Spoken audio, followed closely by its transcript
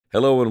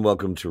Hello and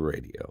welcome to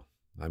Raydio.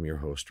 I'm your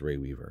host, Ray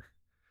Weaver,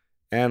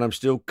 and I'm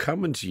still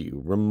coming to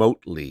you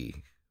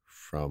remotely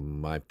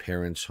from my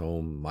parents'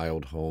 home, my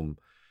old home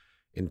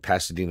in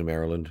Pasadena,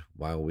 Maryland,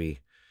 while we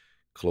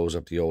close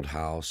up the old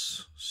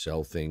house,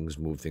 sell things,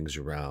 move things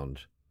around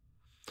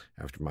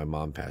after my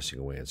mom passing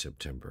away in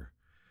September.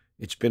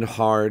 It's been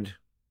hard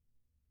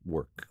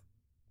work,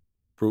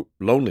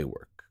 lonely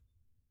work,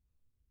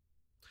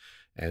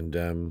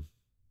 and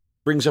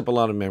brings up a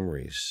lot of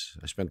memories.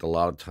 I spent a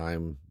lot of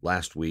time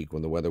last week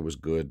when the weather was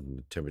good and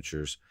the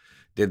temperatures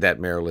did that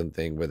Maryland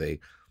thing where they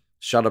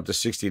shot up to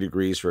 60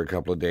 degrees for a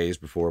couple of days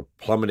before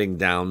plummeting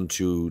down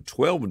to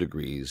 12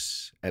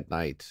 degrees at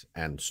night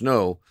and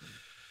snow.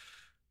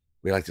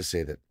 We like to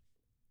say that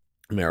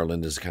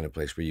Maryland is the kind of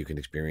place where you can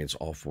experience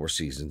all four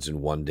seasons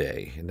in one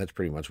day, and that's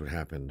pretty much what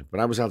happened. But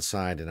I was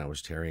outside and I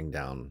was tearing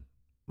down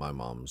my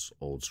mom's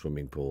old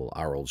swimming pool,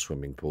 our old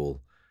swimming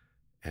pool,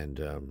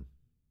 and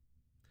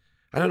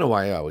I don't know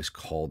why I always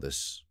call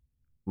this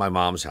my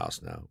mom's house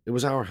now. It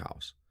was our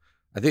house.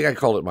 I think I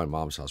call it my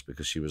mom's house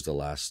because she was the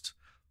last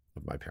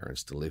of my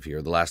parents to live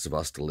here, the last of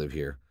us to live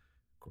here.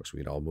 Of course,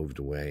 we'd all moved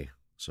away.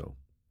 So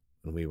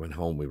when we went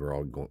home, we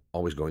were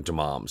always going to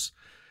mom's.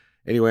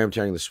 Anyway, I'm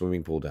tearing the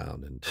swimming pool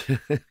down and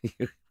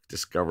you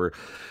discover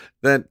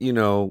that,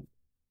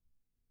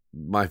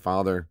 my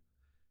father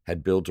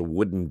had built a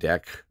wooden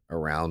deck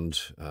around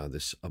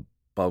this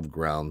above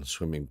ground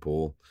swimming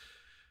pool,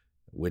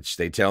 which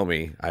they tell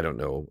me, I don't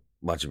know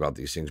much about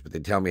these things, but they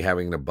tell me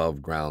having an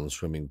above ground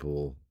swimming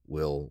pool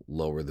will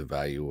lower the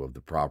value of the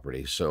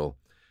property. So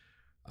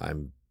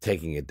I'm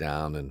taking it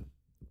down and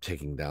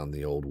taking down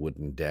the old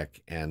wooden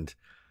deck. And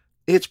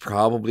it's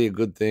probably a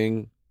good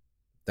thing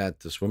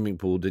that the swimming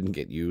pool didn't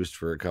get used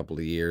for a couple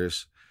of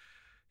years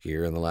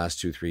here in the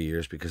last 2, 3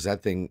 years, because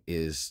that thing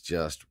is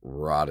just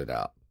rotted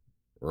out.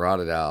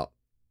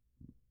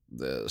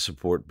 The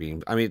support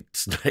beam. I mean,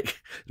 it's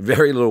like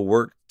very little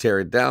work to tear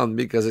it down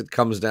because it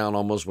comes down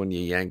almost when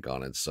you yank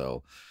on it.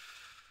 So,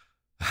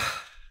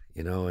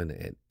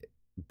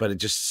 but it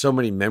just so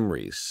many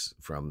memories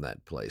from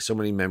that place, so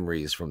many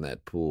memories from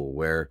that pool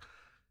where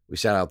we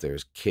sat out there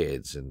as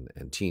kids and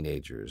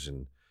teenagers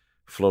and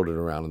floated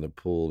around in the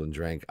pool and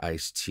drank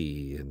iced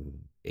tea and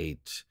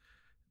ate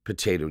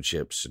potato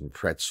chips and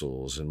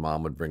pretzels, and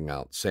mom would bring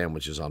out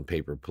sandwiches on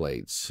paper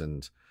plates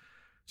and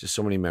just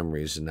so many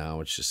memories. And now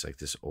it's just like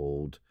this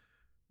old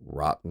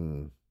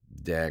rotten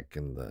deck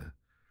and the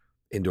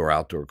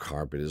indoor-outdoor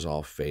carpet is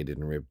all faded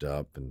and ripped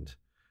up. And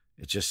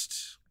it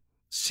just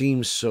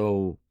seems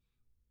so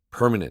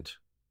permanent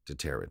to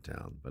tear it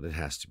down, but it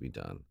has to be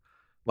done.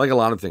 Like a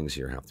lot of things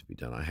here have to be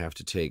done. I have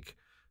to take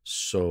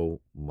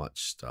so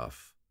much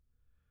stuff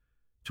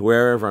to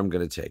wherever I'm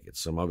going to take it.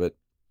 Some of it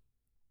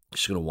is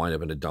just going to wind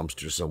up in a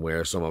dumpster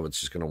somewhere. Some of it's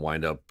just going to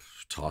wind up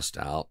tossed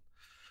out.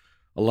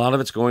 A lot of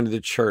it's going to the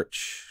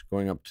church,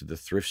 going up to the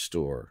thrift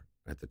store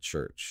at the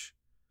church.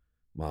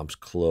 Mom's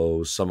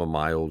clothes, some of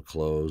my old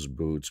clothes,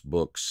 boots,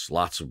 books,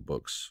 lots of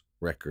books,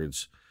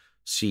 records,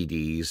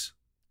 CDs,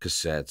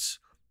 cassettes,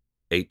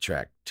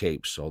 8-track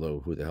tapes, although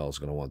who the hell is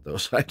going to want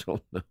those? I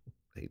don't know,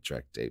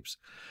 8-track tapes.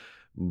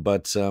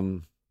 But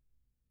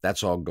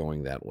that's all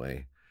going that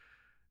way.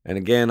 And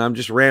again, I'm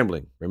just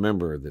rambling.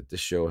 Remember that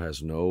this show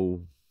has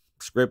no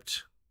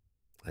script.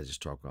 I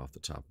just talk off the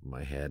top of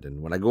my head.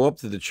 And when I go up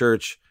to the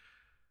church,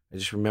 I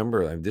just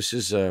remember this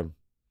is the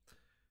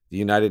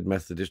United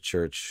Methodist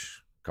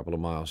Church, a couple of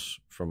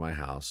miles from my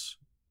house,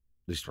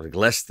 at least like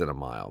less than a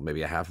mile,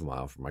 maybe a half a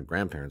mile from my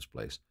grandparents'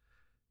 place.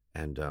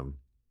 And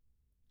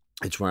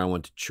it's where I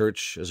went to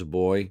church as a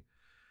boy.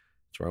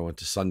 It's where I went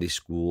to Sunday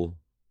school.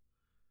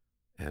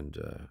 And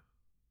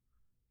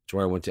it's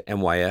where I went to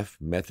MYF,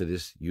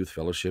 Methodist Youth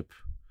Fellowship,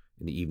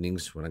 in the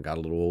evenings when I got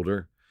a little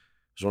older.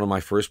 It was one of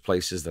my first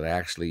places that I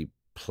actually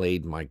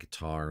played my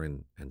guitar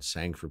and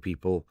sang for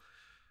people.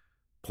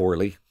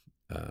 Poorly,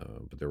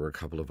 but there were a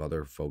couple of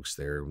other folks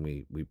there, and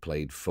we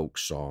played folk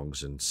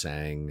songs and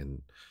sang,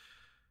 and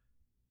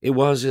it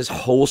was as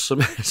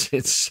wholesome as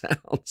it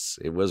sounds.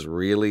 It was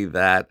really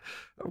that.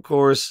 Of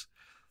course,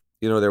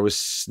 there was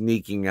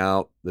sneaking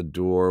out the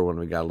door when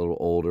we got a little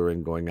older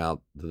and going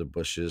out to the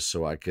bushes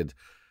so I could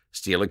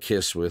steal a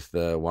kiss with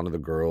one of the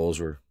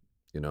girls, or,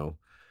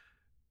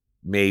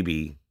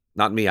 maybe,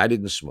 not me, I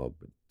didn't smoke,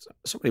 but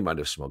somebody might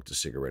have smoked a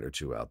cigarette or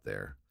two out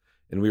there.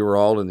 And we were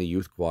all in the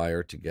youth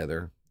choir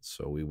together,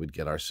 so we would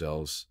get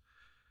ourselves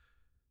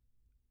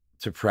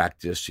to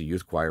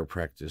youth choir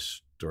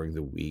practice during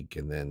the week,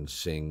 and then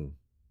sing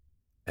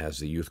as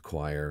the youth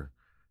choir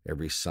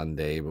every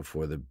Sunday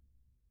before the,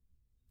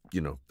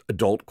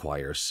 adult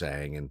choir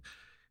sang. And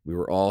we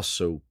were all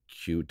so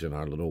cute in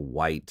our little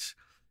white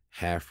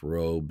half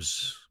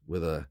robes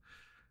with a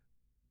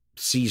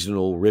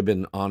seasonal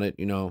ribbon on it.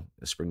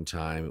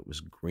 Springtime it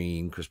was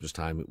green, Christmas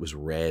time it was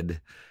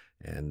red.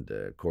 And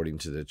according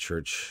to the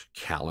church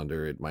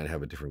calendar, it might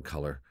have a different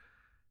color.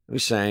 And we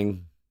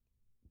sang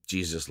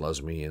Jesus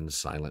Loves Me and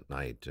Silent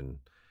Night. And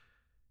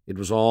it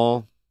was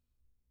all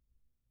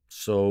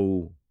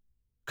so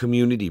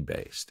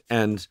community-based.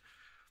 And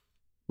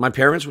My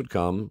parents would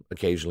come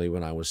occasionally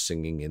when I was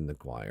singing in the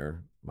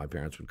choir. My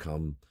parents would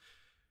come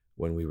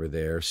when we were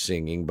there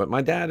singing, but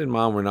my dad and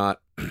mom were not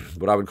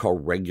what I would call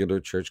regular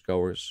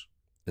churchgoers.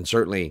 And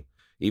certainly,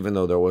 even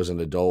though there was an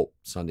adult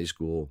Sunday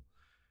school,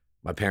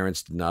 my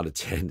parents did not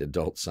attend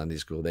adult Sunday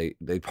school.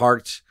 They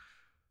parked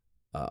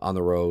on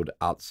the road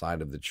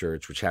outside of the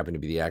church, which happened to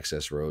be the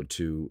access road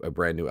to a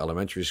brand new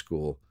elementary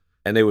school.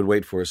 And they would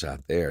wait for us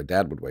out there.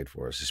 Dad would wait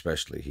for us,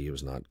 especially. He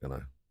was not going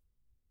to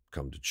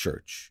come to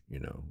church, you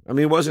know. I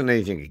mean, it wasn't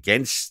anything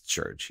against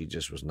church. He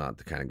just was not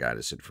the kind of guy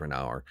to sit for an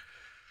hour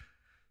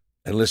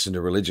and listen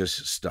to religious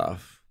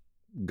stuff.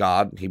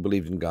 God, he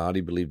believed in God.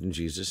 He believed in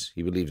Jesus.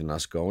 He believed in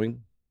us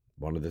going.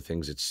 One of the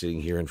things that's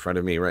sitting here in front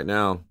of me right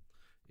now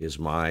is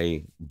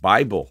my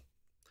Bible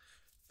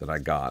that I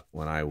got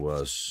when I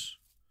was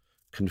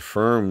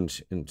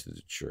confirmed into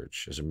the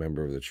church as a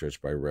member of the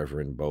church by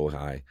Reverend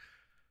Bohai.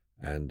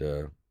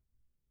 And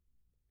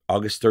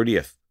August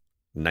 30th,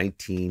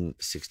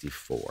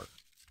 1964.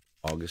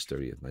 August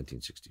 30th,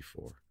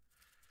 1964.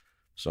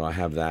 So I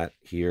have that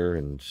here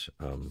and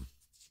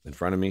in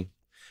front of me.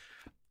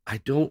 I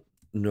don't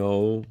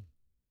know.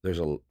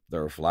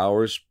 There are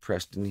flowers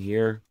pressed in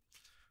here.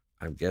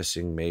 I'm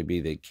guessing maybe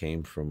they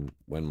came from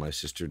when my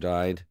sister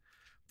died.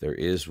 There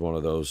is one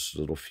of those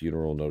little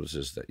funeral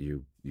notices that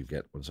you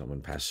get when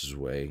someone passes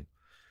away.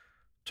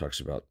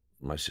 Talks about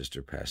my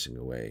sister passing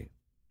away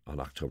on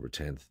October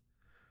 10th,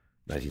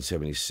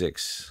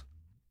 1976,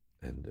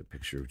 and a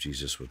picture of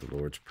Jesus with the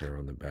Lord's Prayer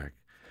on the back.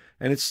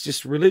 And it's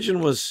just religion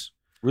was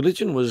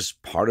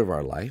part of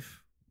our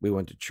life. We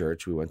went to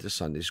church, we went to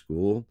Sunday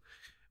school.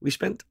 We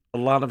spent a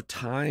lot of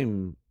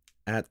time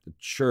at the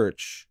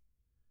church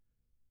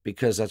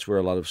because that's where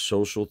a lot of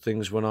social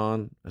things went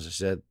on. As I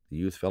said, the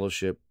youth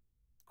fellowship,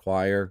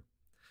 choir.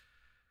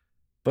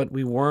 But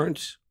we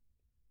weren't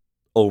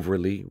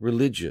overly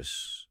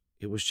religious.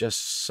 It was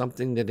just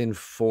something that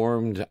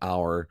informed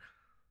our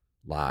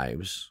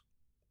lives,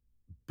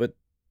 but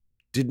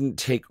didn't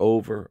take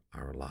over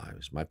our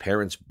lives. My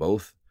parents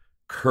both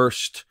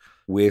cursed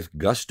with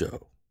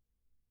gusto.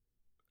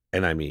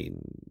 And I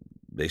mean,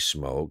 they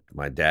smoked.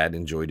 My dad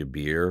enjoyed a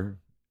beer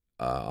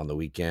on the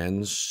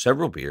weekends,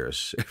 several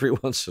beers every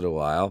once in a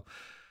while.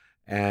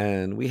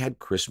 And we had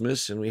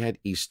Christmas and we had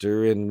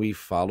Easter and we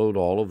followed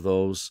all of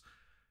those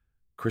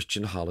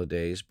Christian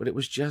holidays. But it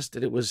was just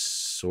that it was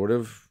sort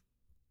of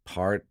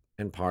part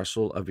and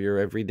parcel of your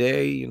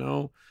everyday, you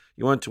know.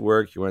 You went to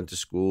work, you went to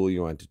school,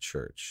 you went to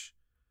church.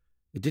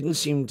 It didn't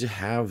seem to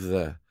have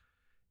the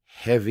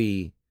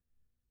heavy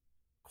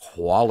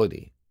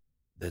quality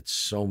that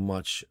so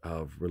much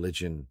of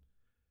religion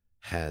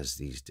has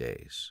these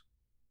days.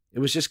 It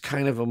was just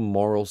kind of a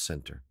moral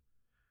center.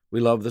 We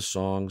loved the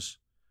songs.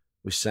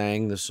 We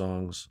sang the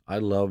songs. I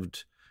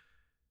loved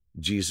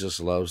Jesus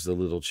Loves the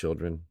Little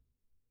Children.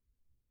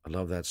 I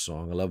love that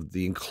song. I love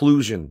the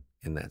inclusion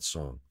in that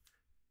song.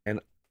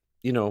 And,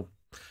 you know,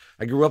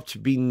 I grew up to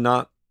be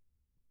not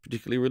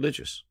particularly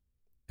religious.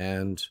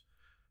 And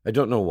I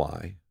don't know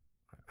why.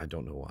 I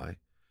don't know why.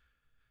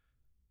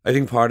 I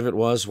think part of it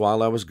was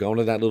while I was going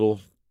to that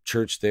little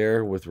church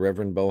there with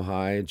Reverend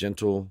Bohai,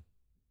 gentle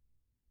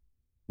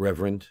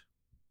reverend,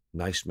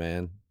 nice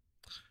man.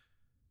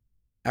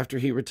 After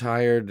he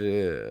retired,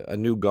 a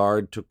new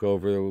guard took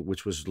over,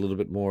 which was a little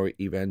bit more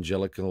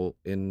evangelical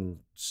in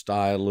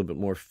style, a little bit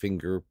more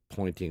finger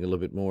pointing, a little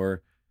bit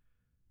more,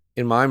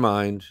 in my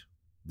mind,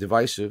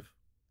 divisive.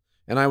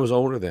 And I was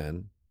older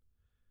then,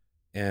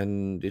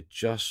 and it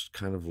just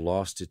kind of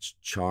lost its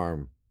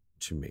charm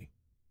to me.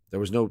 There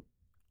was no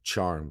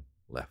charm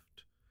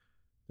left.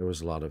 There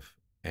was a lot of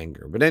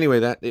anger. But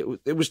anyway,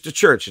 it was the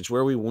church. It's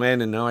where we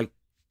went, and now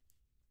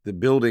the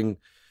building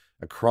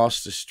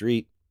across the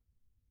street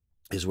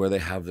is where they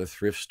have the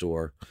thrift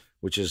store,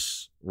 which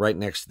is right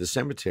next to the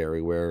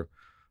cemetery where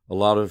a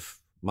lot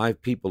of my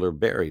people are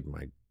buried,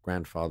 my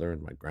grandfather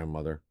and my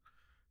grandmother,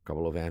 a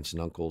couple of aunts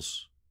and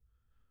uncles.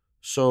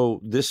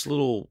 So this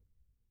little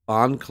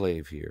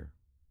enclave here,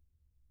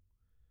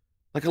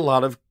 like a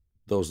lot of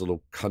those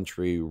little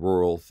country,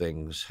 rural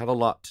things, had a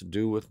lot to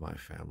do with my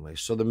family.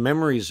 So the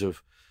memories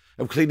of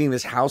cleaning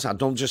this house out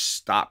don't just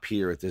stop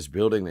here at this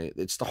building.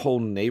 It's the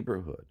whole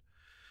neighborhood.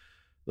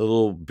 The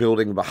little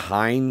building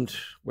behind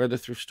where the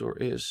thrift store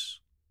is,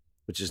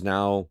 which is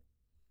now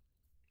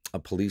a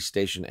police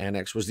station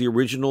annex, was the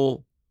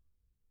original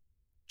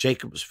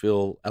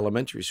Jacobsville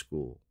Elementary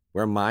School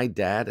where my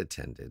dad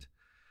attended.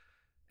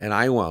 And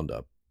I wound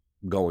up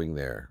going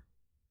there.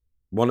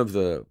 One of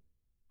the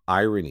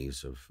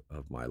ironies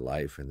of my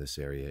life in this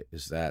area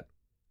is that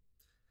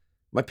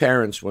my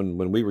parents, when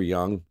we were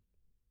young,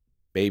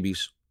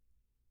 babies,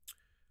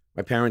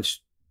 my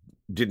parents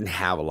didn't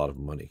have a lot of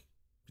money.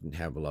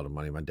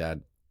 My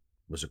dad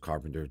was a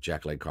carpenter,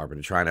 jackleg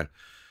carpenter, trying to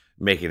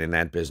make it in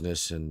that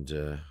business. And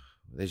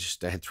they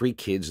had 3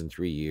 kids in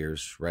 3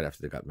 years right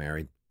after they got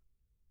married.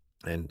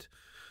 And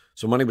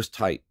so money was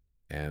tight.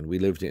 And we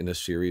lived in a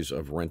series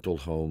of rental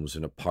homes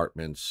and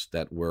apartments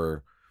that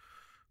were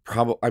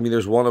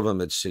there's one of them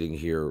that's sitting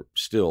here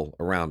still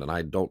around, and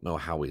I don't know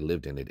how we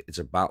lived in it. It's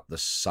about the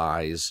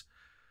size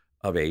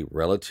of a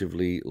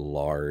relatively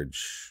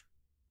large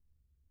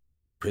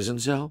prison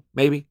cell,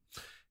 maybe.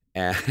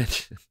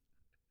 And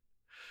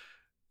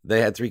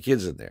they had 3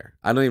 kids in there.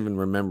 I don't even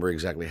remember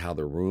exactly how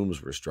the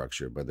rooms were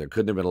structured, but there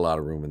couldn't have been a lot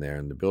of room in there.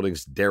 And the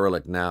building's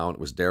derelict now, and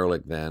it was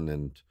derelict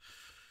then.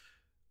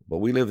 But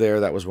we lived there.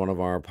 That was one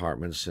of our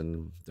apartments,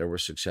 and there were a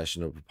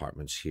succession of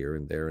apartments here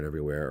and there and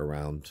everywhere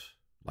around,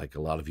 like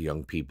a lot of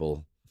young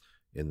people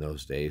in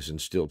those days and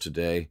still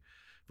today.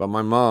 But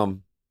my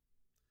mom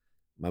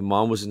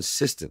was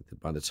insistent that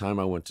by the time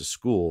I went to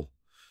school,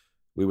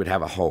 we would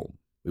have a home.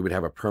 We would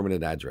have a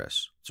permanent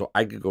address. So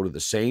I could go to the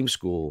same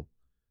school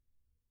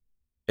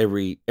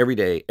every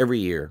day, every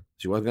year.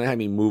 She wasn't going to have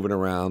me moving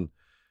around,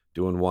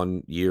 doing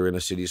 1 year in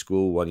a city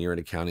school, 1 year in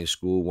a county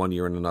school, 1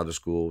 year in another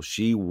school.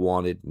 She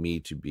wanted me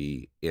to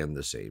be in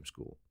the same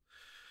school.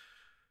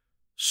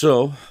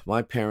 So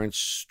my parents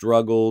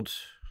struggled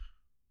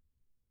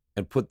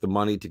and put the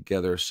money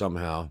together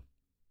somehow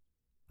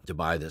to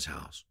buy this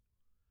house.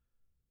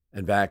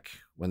 And back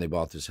when they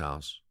bought this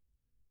house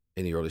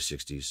in the early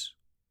 60s,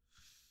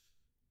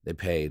 they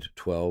paid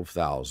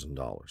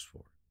 $12,000 for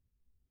it.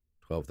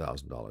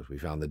 $12,000. We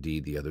found the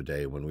deed the other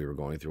day when we were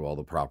going through all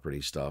the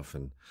property stuff,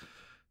 and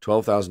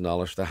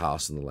 $12,000 for the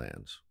house and the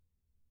lands.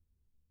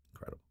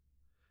 Incredible.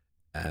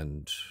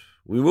 And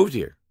we moved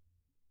here.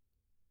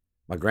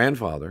 My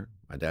grandfather,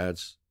 my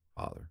dad's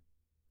father,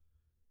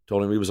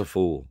 told him he was a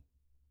fool.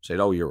 Said,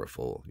 "Oh, you're a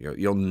fool.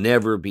 You'll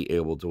never be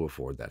able to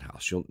afford that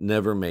house. You'll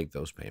never make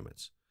those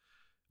payments."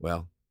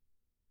 Well,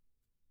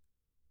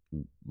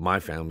 my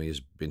family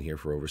has been here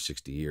for over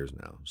 60 years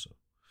now,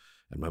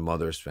 and my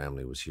mother's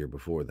family was here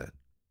before then.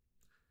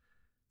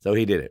 So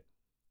he did it.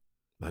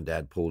 My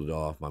dad pulled it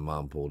off. My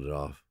mom pulled it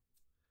off.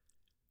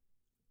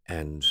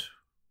 And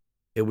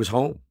it was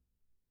home.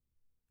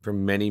 For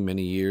many,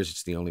 many years,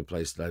 it's the only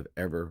place that I've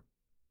ever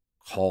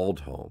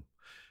called home.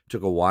 It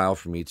took a while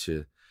for me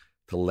to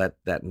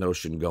let that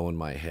notion go in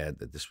my head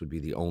that this would be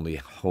the only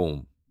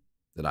home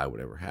that I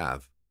would ever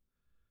have.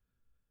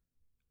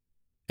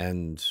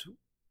 And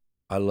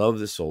I love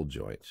this old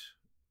joint.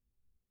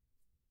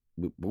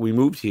 We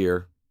moved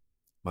here,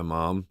 my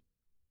mom,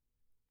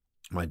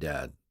 my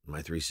dad,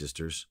 my 3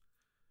 sisters.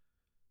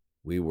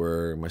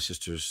 My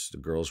sisters, the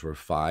girls were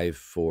 5,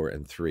 4,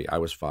 and 3. I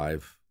was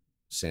 5.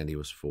 Sandy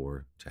was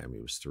 4.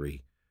 Tammy was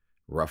 3,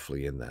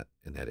 roughly in that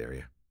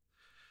area.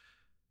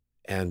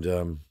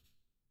 And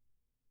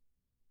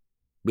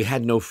we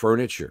had no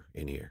furniture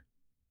in here.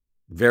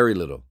 Very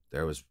little.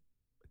 There was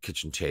a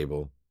kitchen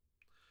table,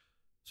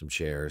 some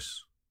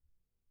chairs,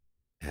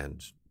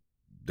 and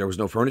there was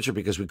no furniture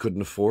because we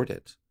couldn't afford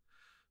it.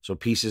 So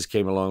pieces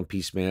came along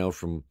piecemeal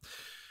from,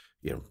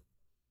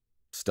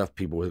 stuff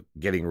people were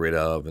getting rid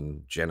of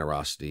and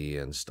generosity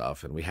and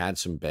stuff. And we had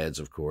some beds,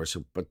 of course,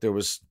 but there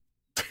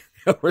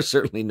were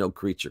certainly no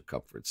creature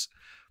comforts.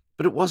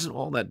 But it wasn't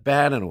all that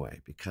bad in a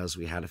way because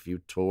we had a few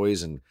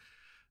toys and a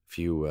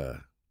few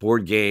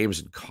board games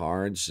and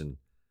cards. And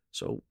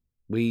so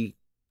we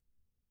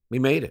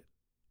made it.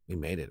 We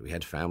made it. We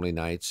had family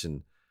nights,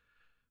 and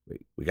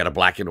we got a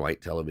black and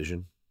white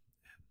television.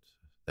 And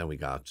then we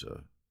got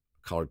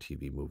color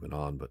TV moving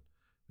on, but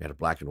we had a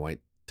black and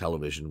white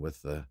television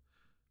with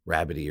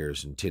rabbit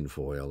ears and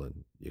tinfoil,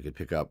 and you could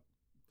pick up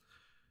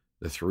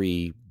the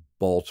 3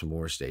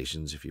 Baltimore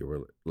stations if you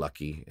were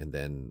lucky, and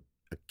then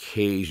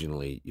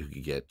occasionally you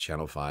could get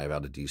Channel 5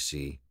 out of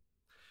D.C.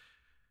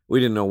 We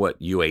didn't know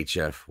what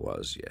UHF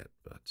was yet,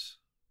 but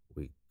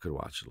we could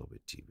watch a little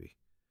bit of TV.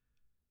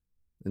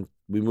 And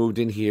we moved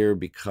in here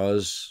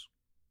because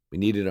we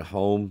needed a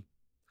home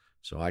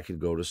so I could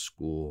go to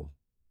school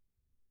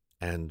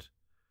and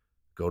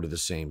go to the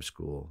same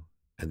school.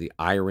 And the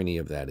irony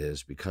of that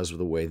is because of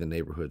the way the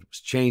neighborhood was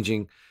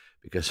changing,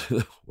 because of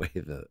the way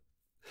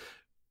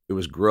it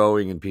was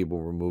growing and people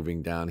were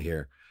moving down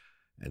here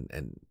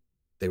and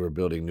they were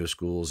building new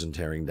schools and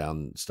tearing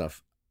down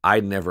stuff. I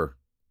never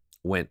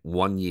went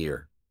 1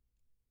 year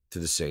to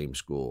the same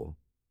school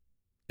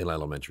in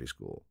elementary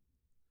school.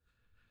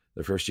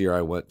 The first year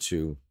I went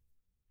to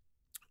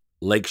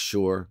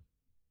Lakeshore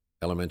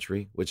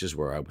Elementary, which is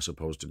where I was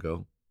supposed to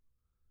go.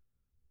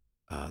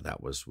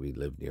 We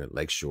lived near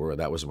Lakeshore.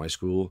 That was my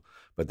school,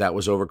 but that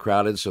was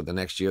overcrowded. So the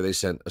next year they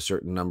sent a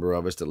certain number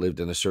of us that lived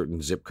in a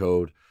certain zip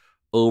code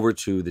over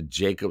to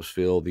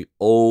the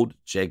old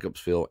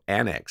Jacobsville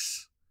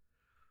Annex,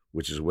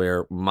 which is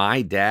where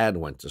my dad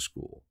went to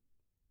school.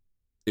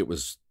 It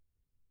was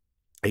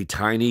a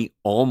tiny,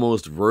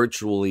 almost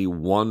virtually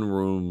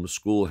one-room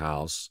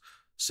schoolhouse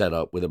set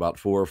up with about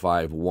 4 or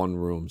 5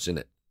 one-rooms in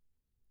it.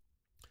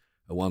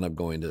 I wound up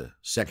going to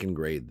 2nd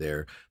grade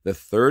there. The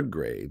 3rd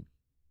grade,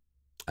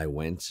 I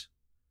went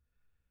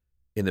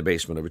in the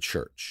basement of a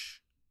church.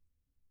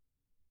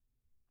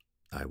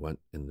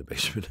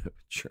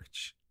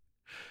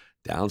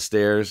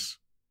 Downstairs,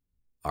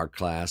 our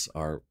class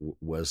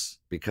was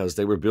because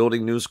they were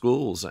building new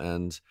schools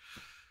and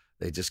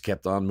they just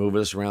kept on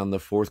moving us around. The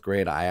 4th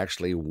grade, I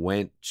actually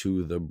went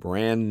to the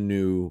brand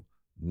new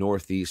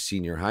Northeast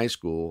Senior High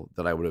School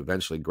that I would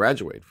eventually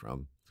graduate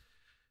from.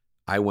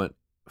 I went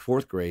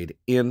 4th grade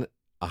in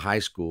a high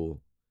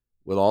school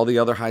with all the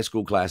other high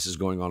school classes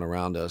going on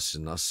around us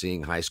and us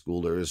seeing high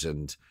schoolers.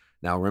 And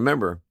now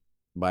remember,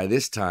 by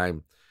this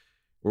time,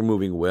 we're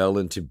moving well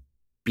into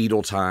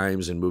Beatle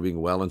times and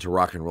moving well into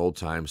rock and roll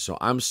times. So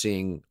I'm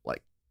seeing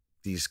like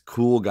these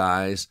cool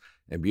guys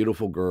and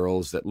beautiful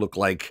girls that look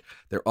like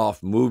they're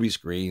off movie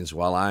screens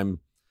while I'm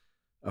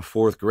a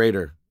fourth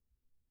grader.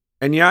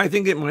 And yeah, I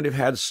think it might have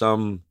had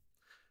some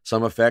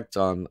effect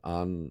on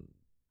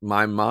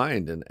my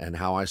mind and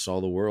how I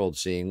saw the world,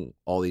 seeing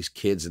all these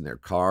kids in their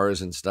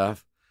cars and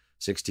stuff,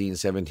 16,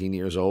 17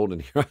 years old,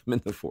 and here I'm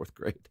in the fourth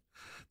grade.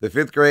 The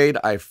fifth grade,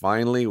 I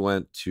finally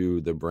went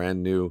to the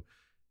brand new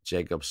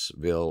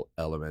Jacobsville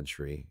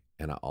Elementary,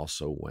 and I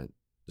also went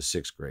to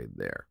sixth grade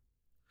there.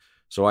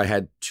 So I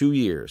had 2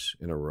 years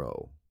in a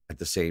row at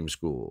the same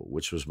school,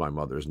 which was my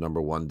mother's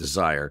number one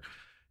desire.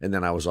 And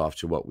then I was off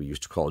to what we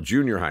used to call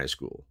junior high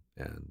school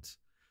and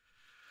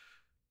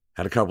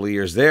had a couple of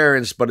years there.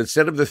 But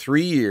instead of the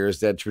 3 years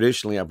that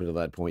traditionally up until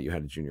that point you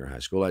had a junior high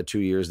school, I had 2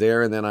 years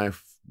there. And then I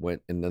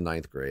went in the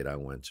ninth grade, I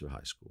went to high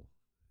school.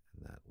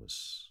 And that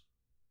was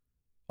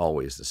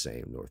always the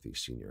same,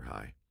 Northeast Senior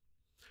High.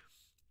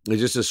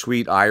 It's just a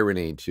sweet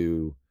irony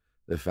to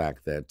the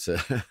fact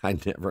that I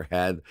never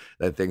had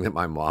that thing that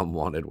my mom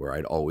wanted where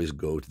I'd always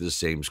go to the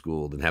same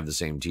school and have the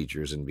same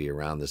teachers and be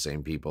around the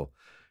same people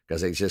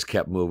because they just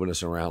kept moving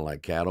us around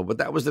like cattle. But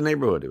that was the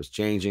neighborhood. It was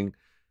changing.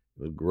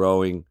 It was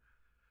growing.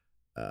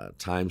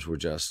 Times were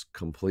just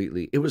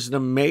completely, it was an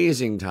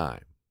amazing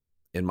time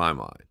in my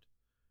mind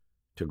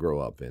to grow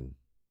up in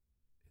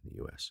the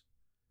U.S.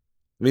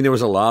 I mean, there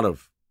was a lot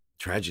of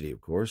tragedy,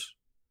 of course.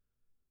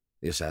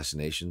 The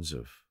assassinations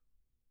of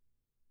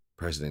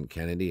President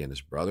Kennedy and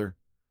his brother,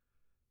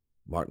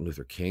 Martin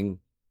Luther King.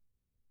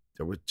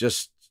 There was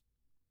just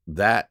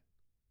that,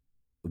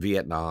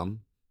 Vietnam,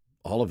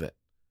 all of it.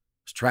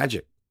 It was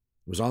tragic.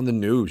 It was on the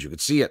news. You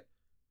could see it.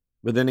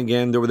 But then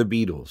again, there were the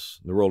Beatles,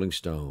 the Rolling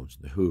Stones,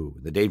 the Who,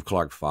 the Dave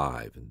Clark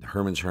Five, and the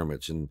Herman's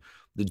Hermits, and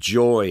the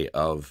joy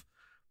of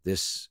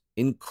this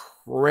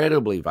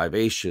incredibly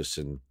vivacious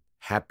and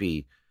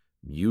happy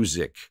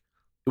music.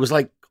 It was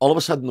like all of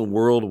a sudden the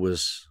world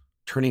was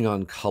turning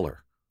on color.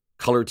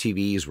 Color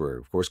TVs were,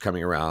 of course,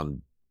 coming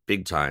around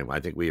big time. I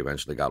think we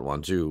eventually got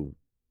one too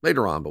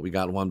later on, but we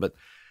got one. But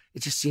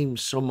it just seemed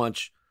so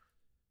much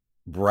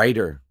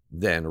brighter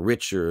then,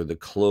 richer. The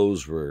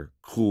clothes were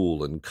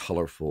cool and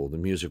colorful. The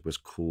music was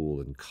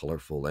cool and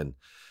colorful. And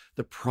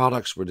the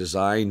products were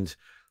designed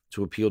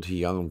to appeal to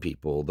young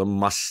people. The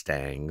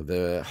Mustang,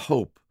 the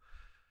hope,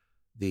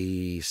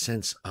 the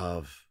sense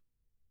of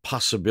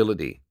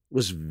possibility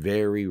was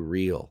very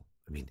real.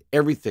 I mean,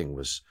 everything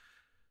was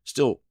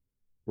still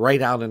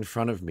right out in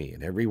front of me,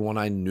 and everyone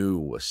I knew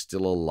was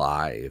still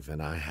alive.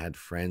 And I had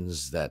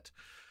friends that,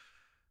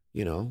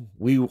 you know,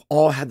 we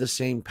all had the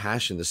same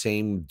passion, the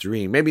same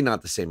dream, maybe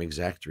not the same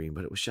exact dream,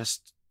 but it was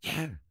just,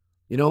 yeah,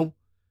 you know,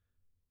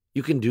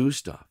 you can do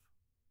stuff.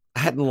 I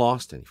hadn't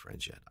lost any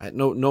friends yet. I had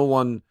no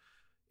one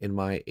in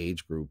my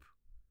age group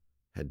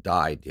had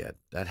died yet.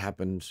 That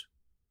happened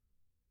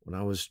when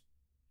I was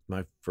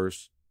my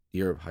first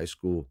year of high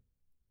school.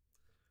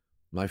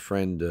 My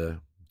friend,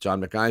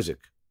 John McIsaac.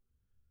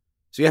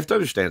 So you have to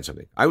understand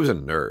something. I was a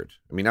nerd.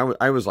 I mean,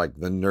 I was like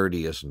the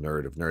nerdiest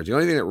nerd of nerds. The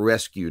only thing that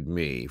rescued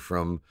me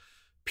from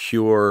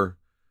pure,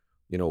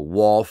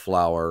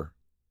 wallflower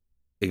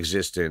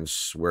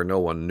existence where no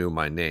one knew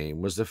my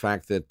name was the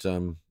fact that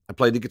I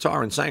played the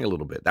guitar and sang a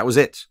little bit. That was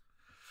it.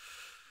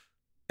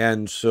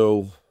 And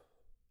so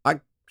I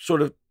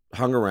sort of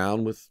hung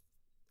around with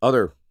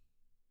other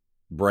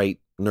bright,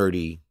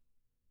 nerdy,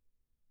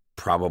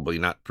 probably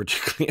not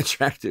particularly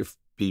attractive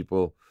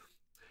people.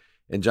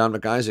 And John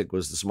McIsaac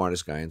was the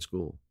smartest guy in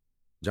school.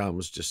 John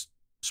was just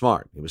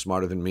smart. He was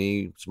smarter than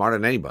me, smarter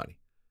than anybody.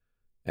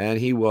 And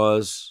he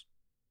was,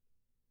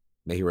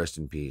 may he rest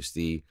in peace,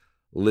 the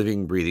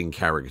living, breathing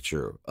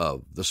caricature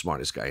of the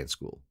smartest guy in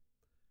school.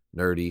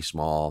 Nerdy,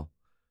 small,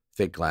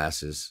 thick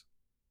glasses,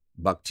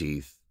 buck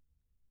teeth.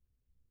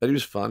 But he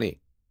was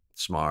funny,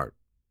 smart.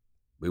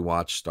 We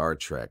watched Star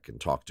Trek and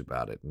talked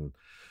about it. And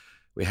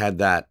we had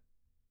that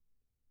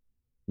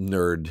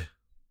nerd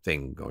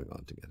thing going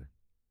on together.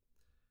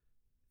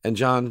 And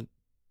John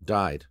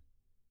died.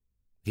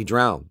 He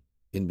drowned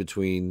in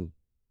between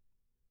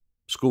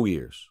school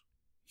years.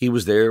 He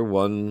was there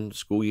one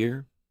school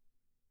year.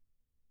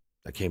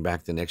 I came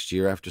back the next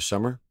year after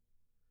summer.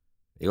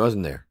 He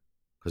wasn't there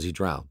because he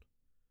drowned.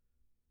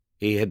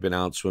 He had been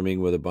out swimming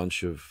with a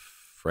bunch of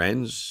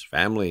friends,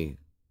 family,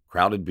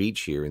 crowded beach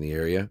here in the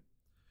area.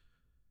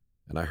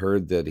 And I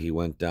heard that he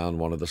went down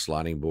one of the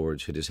sliding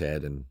boards, hit his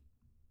head, and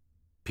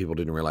people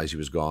didn't realize he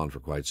was gone for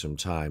quite some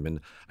time.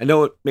 And I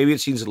know maybe it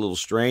seems a little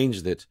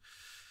strange that,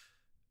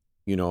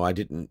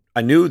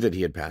 I knew that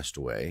he had passed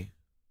away,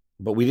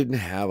 but we didn't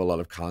have a lot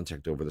of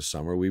contact over the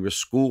summer. We were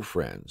school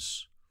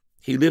friends.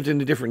 He lived in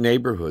a different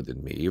neighborhood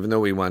than me, even though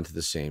we went to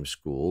the same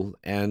school.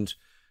 And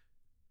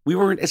we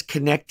weren't as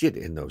connected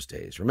in those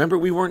days. Remember,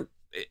 we weren't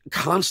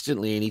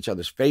constantly in each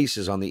other's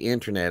faces on the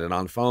internet and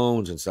on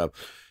phones and stuff.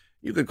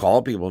 You could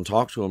call people and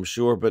talk to them,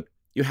 sure, but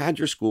you had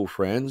your school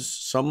friends.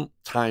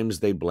 Sometimes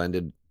they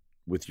blended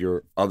with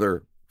your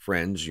other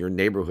friends, your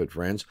neighborhood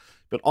friends,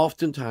 but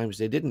oftentimes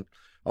they didn't.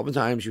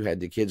 Oftentimes you had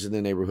the kids in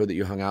the neighborhood that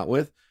you hung out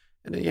with,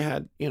 and then you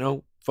had,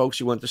 folks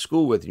you went to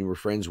school with, and you were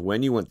friends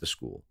when you went to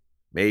school.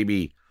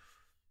 Maybe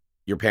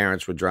your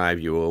parents would drive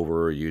you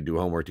over, or you do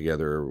homework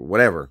together, or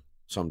whatever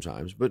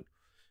sometimes. But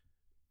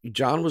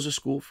John was a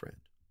school friend.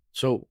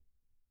 So,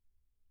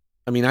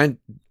 I mean, I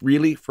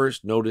really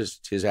first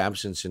noticed his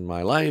absence in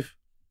my life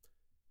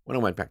when I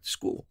went back to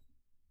school.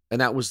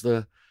 And that was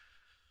the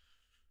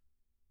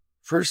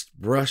first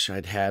brush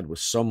I'd had with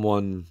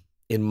someone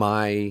in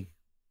my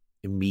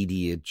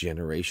immediate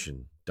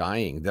generation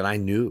dying that I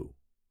knew.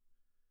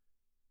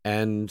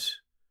 And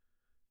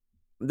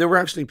there were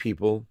actually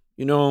people,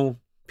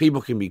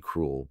 people can be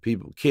cruel.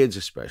 Kids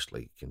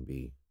especially can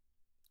be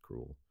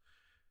cruel.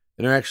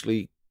 And they're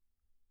actually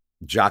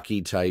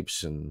jockey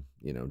types and,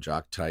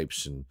 jock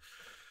types and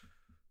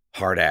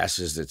hard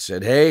asses that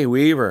said, "Hey,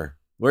 Weaver,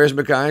 where's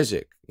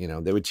McIsaac?"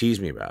 They would tease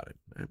me about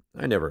it.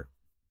 It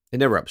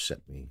never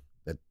upset me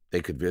that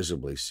they could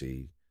visibly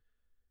see.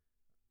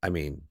 I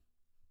mean,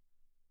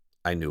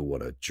 I knew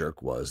what a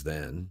jerk was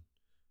then,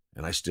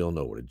 and I still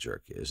know what a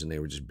jerk is, and they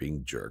were just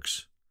being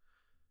jerks.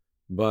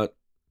 But,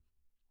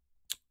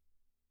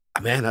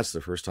 man, that's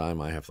the first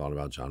time I have thought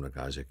about John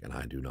McIsaac, and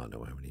I do not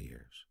know how many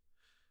years.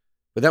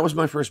 But that was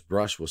my first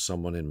brush with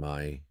someone in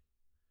my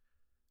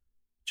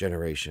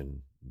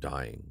generation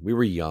dying. We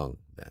were young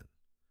then.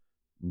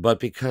 But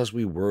because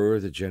we were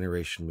the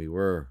generation we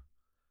were,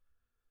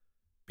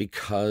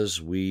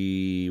 because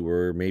we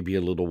were maybe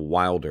a little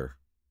wilder,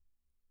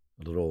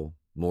 a little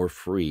more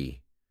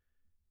free,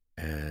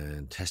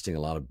 and testing a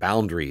lot of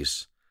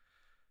boundaries,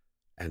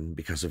 and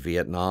because of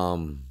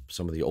Vietnam,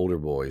 some of the older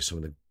boys, some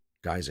of the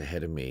guys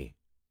ahead of me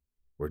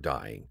were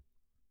dying.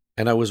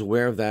 And I was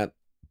aware of that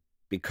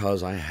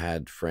because I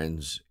had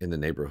friends in the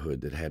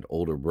neighborhood that had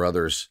older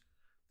brothers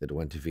that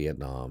went to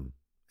Vietnam,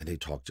 and they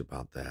talked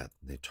about that.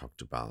 They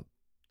talked about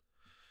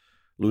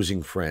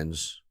losing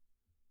friends.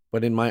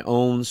 But in my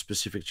own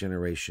specific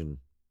generation,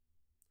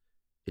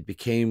 it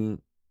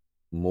became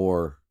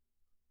more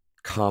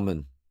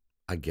common,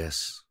 I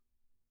guess,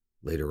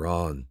 later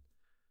on,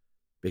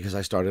 because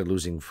I started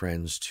losing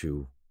friends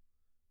to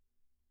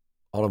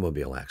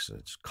automobile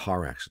accidents,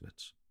 car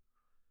accidents.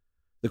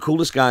 The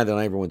coolest guy that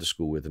I ever went to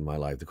school with in my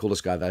life, the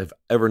coolest guy that I've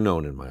ever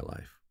known in my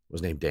life,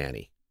 was named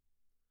Danny.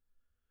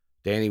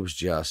 Danny was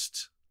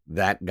just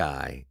that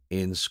guy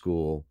in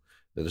school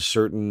that a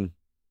certain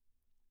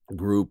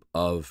group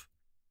of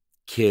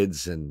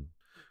kids and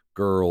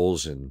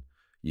girls and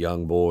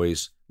young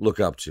boys look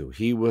up to.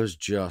 He was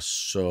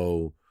just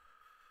so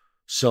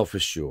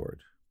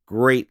self-assured,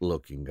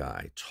 great-looking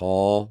guy,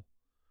 tall.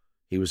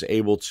 He was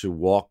able to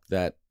walk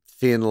that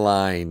thin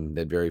line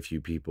that very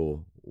few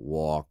people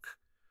walk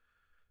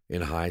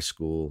in high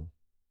school,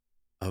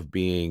 of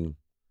being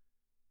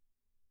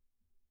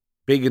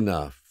big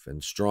enough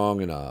and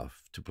strong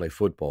enough to play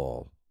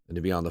football and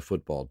to be on the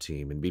football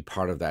team and be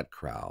part of that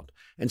crowd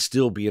and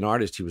still be an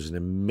artist. He was an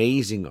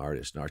amazing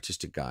artist, an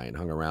artistic guy, and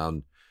hung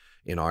around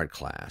in art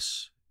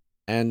class.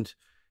 And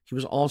he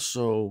was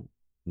also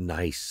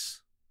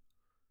nice,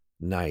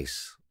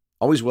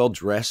 always well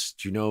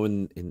dressed,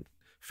 in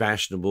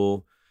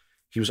fashionable.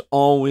 He was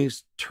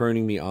always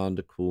turning me on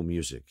to cool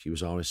music. He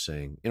was always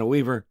saying,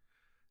 "Weaver,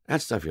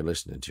 that stuff you're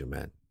listening to,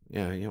 man.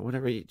 Yeah,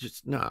 whatever. You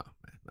just, no,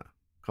 man, no.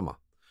 Come on.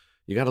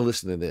 You got to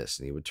listen to this."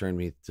 And he would turn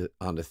me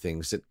on to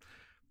things that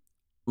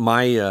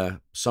my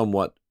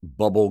somewhat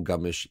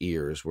bubblegumish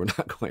ears were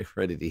not quite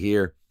ready to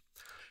hear.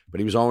 But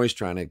he was always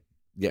trying to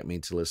get me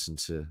to listen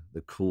to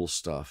the cool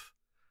stuff.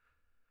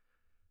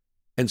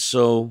 And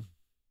so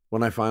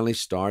when I finally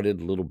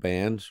started a little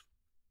band,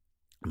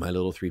 my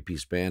little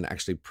 3-piece band,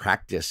 actually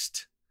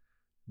practiced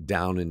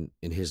down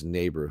in his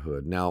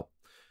neighborhood. Now,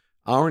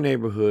 our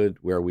neighborhood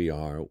where we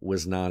are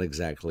was not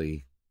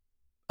exactly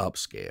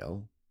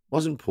upscale,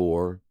 wasn't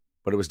poor,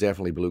 but it was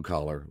definitely blue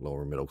collar,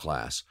 lower middle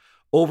class.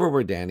 Over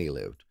where Danny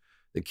lived,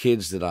 the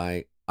kids that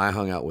I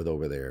hung out with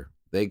over there,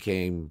 they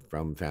came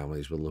from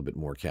families with a little bit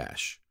more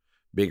cash,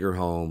 bigger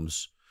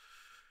homes.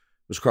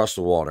 It was across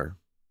the water.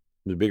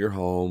 The bigger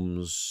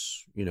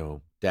homes,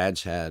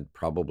 dads had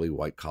probably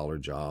white collar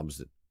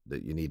jobs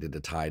that you needed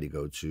a tie to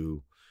go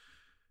to.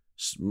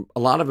 A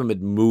lot of them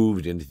had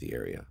moved into the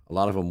area. A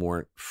lot of them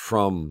weren't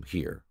from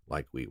here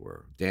like we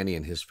were. Danny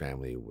and his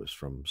family was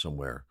from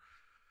somewhere,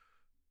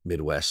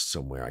 Midwest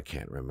somewhere. I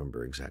can't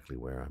remember exactly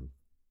where. I'm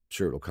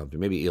sure it'll come to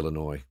maybe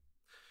Illinois.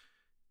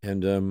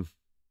 And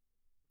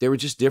they were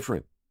just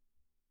different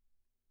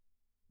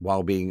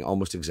while being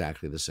almost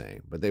exactly the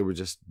same. But they were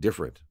just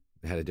different.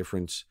 They had a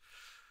different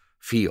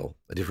feel,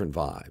 a different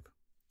vibe.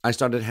 I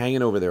started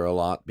hanging over there a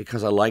lot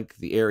because I liked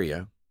the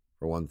area,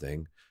 for one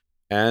thing.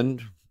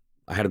 And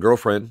I had a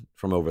girlfriend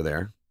from over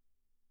there,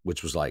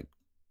 which was like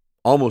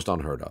almost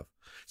unheard of.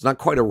 It's not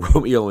quite a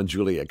Romeo and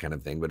Juliet kind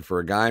of thing, but for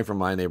a guy from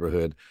my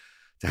neighborhood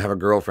to have a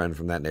girlfriend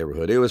from that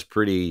neighborhood, it was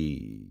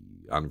pretty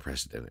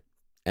unprecedented.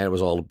 And it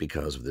was all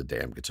because of the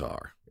damn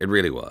guitar. It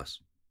really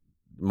was.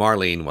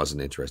 Marlene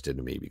wasn't interested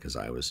in me because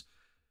I was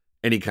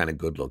any kind of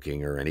good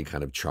looking or any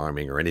kind of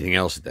charming or anything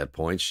else at that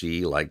point.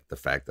 She liked the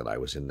fact that I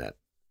was in that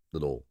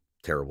little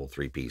terrible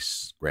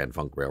three-piece Grand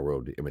Funk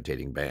Railroad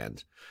imitating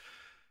band.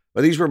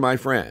 But these were my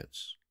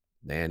friends.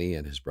 Danny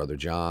and his brother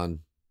John,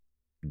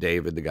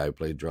 David, the guy who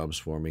played drums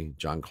for me,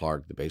 John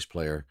Clark, the bass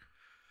player.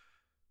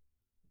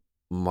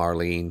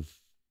 Marlene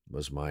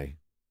was my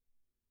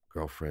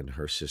girlfriend,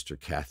 her sister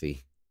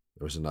Kathy.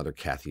 There was another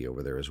Kathy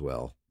over there as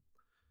well.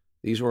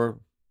 These were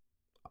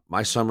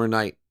my summer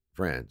night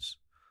friends.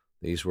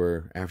 These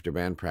were after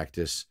band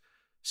practice,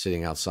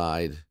 sitting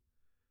outside,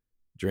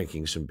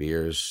 drinking some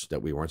beers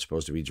that we weren't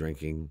supposed to be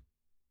drinking,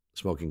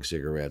 smoking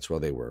cigarettes. Well,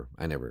 they were.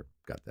 I never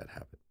got that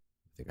habit.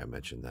 I think I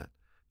mentioned that.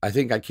 I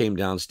think I came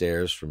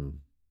downstairs from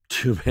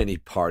too many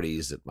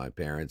parties that my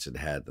parents had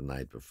had the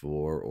night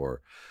before,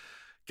 or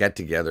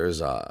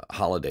get-togethers,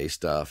 holiday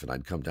stuff, and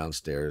I'd come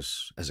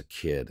downstairs as a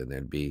kid, and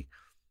there'd be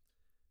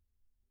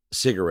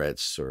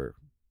cigarettes or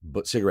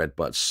cigarette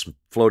butts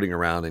floating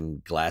around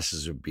in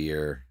glasses of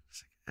beer.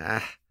 It's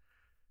like,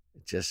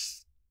 it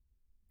just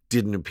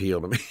didn't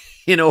appeal to me.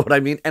 You know what I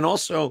mean? And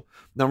also,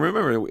 now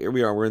remember, here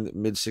we are, we're in the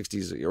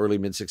mid-60s, early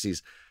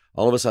mid-60s.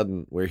 All of a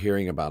sudden, we're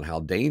hearing about how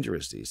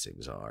dangerous these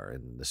things are,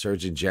 and the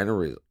Surgeon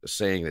General is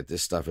saying that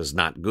this stuff is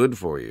not good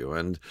for you.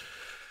 And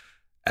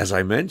as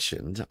I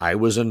mentioned, I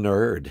was a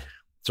nerd.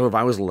 So if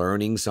I was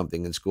learning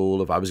something in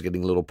school, if I was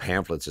getting little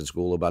pamphlets in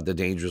school about the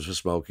dangers of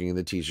smoking and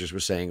the teachers were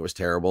saying it was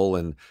terrible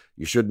and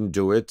you shouldn't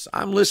do it,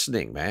 I'm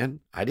listening,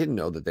 man. I didn't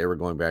know that they were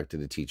going back to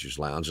the teacher's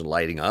lounge and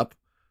lighting up.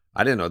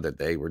 I didn't know that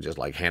they were just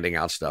like handing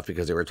out stuff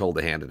because they were told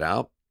to hand it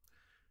out.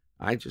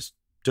 I just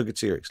took it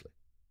seriously.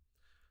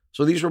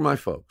 So these were my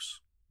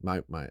folks,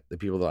 the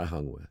people that I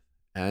hung with.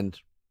 And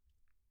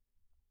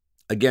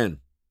again,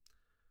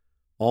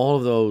 all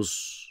of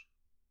those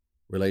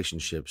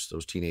relationships,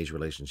 those teenage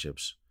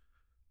relationships,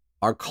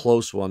 are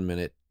close 1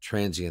 minute,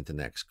 transient the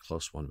next.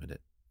 Close 1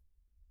 minute,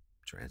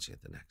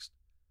 transient the next.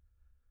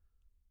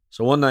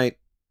 So one night,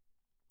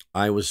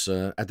 I was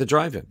at the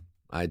drive-in.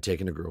 I had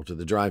taken a girl to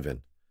the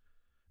drive-in.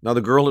 Now,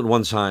 the girl at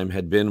one time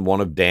had been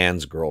one of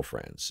Dan's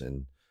girlfriends,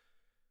 and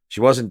she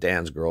wasn't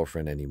Dan's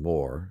girlfriend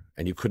anymore,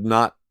 and you could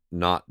not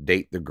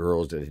date the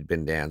girls that had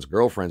been Dan's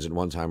girlfriends at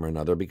one time or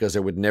another, because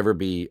there would never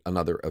be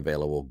another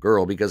available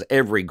girl, because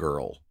every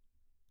girl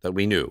that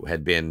we knew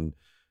had been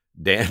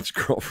Dan's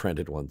girlfriend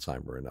at one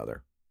time or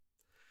another.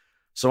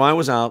 So I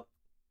was out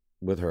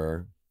with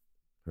her.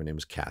 Her name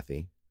is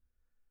Kathy.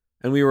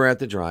 And we were at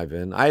the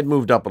drive-in. I had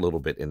moved up a little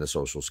bit in the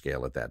social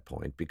scale at that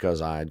point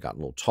because I had gotten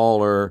a little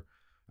taller.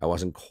 I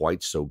wasn't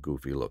quite so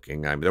goofy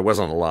looking. I mean, there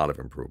wasn't a lot of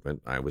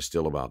improvement. I was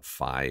still about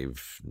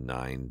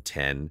 5'9",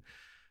 10,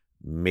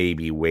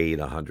 maybe weighed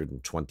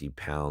 120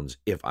 pounds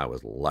if I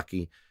was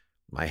lucky.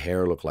 My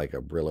hair looked like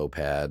a Brillo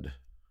pad,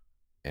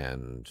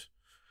 and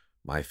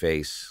my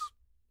face,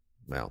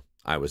 well,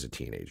 I was a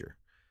teenager.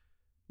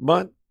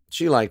 But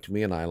she liked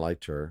me and I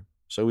liked her.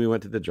 So we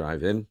went to the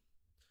drive-in,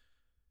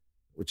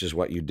 which is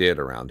what you did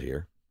around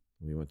here.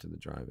 We went to the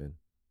drive-in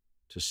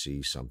to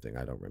see something,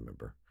 I don't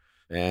remember.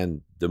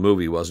 And the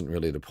movie wasn't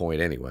really the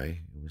point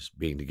anyway. It was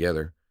being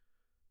together.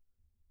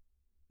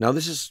 Now,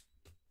 this is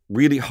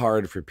really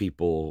hard for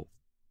people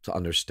to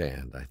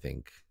understand, I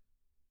think,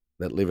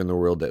 that live in the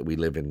world that we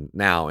live in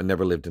now and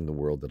never lived in the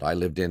world that I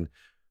lived in,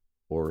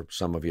 or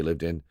some of you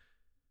lived in.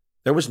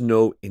 There was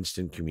no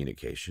instant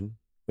communication.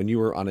 When you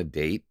were on a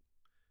date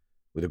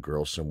with a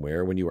girl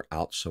somewhere, when you were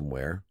out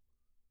somewhere,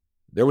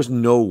 there was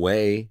no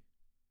way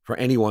for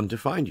anyone to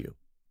find you.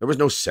 There was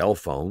no cell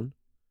phone.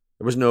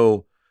 There was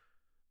no,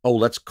 oh,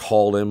 let's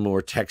call him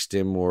or text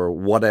him or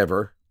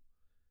whatever.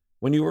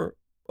 When you were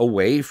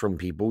away from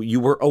people, you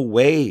were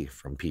away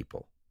from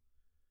people.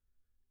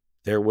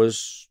 There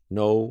was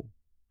no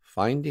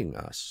finding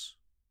us.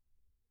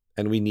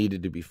 And we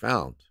needed to be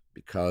found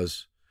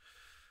because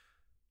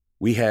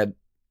we had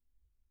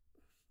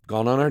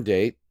gone on our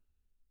date.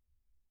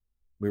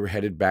 We were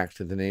headed back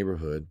to the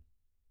neighborhood.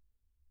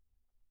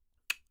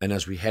 And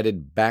as we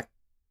headed back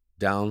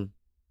down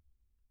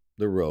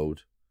the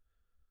road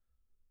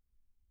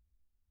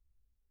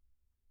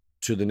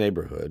to the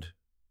neighborhood,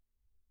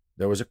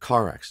 there was a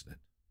car accident.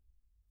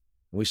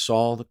 We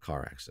saw the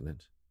car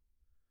accident.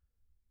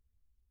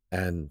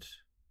 And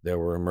there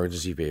were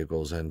emergency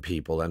vehicles and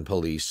people and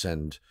police.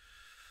 And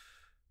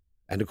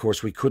of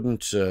course, we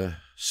couldn't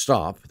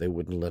stop. They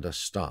wouldn't let us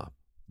stop.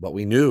 But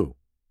we knew,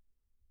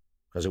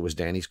 because it was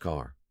Danny's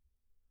car.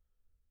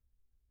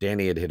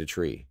 Danny had hit a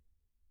tree.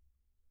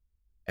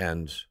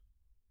 And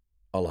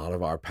a lot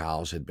of our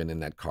pals had been in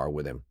that car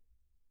with him.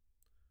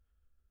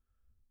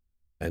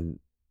 And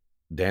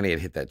Danny had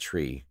hit that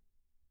tree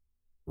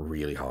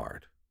really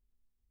hard.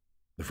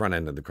 The front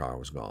end of the car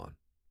was gone.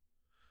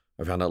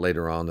 I found out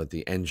later on that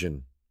the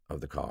engine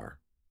of the car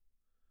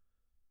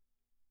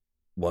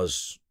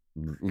was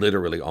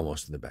literally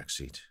almost in the back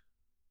seat.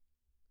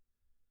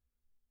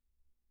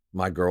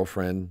 My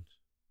girlfriend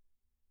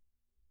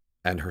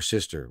and her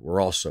sister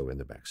were also in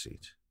the back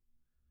seat.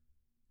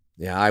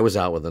 Yeah, I was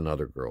out with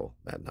another girl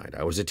that night.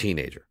 I was a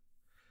teenager.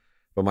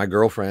 But my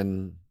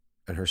girlfriend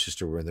and her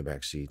sister were in the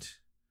back seat,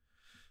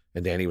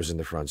 and Danny was in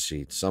the front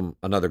seat.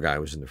 Another guy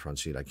was in the front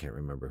seat. I can't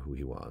remember who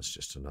he was,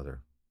 just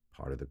another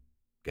part of the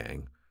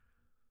gang.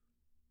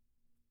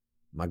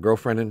 My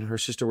girlfriend and her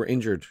sister were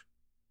injured.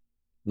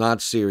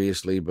 Not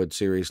seriously, but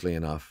seriously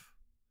enough.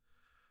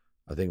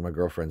 I think my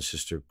girlfriend's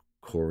sister,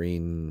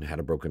 Corrine, had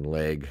a broken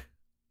leg,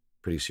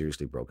 pretty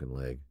seriously broken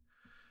leg.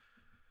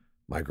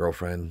 My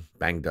girlfriend,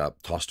 banged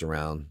up, tossed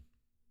around.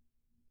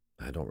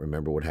 I don't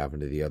remember what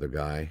happened to the other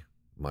guy,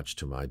 much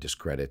to my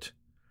discredit.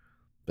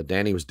 But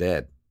Danny was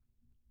dead.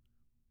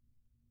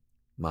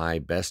 My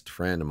best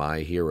friend, my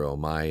hero,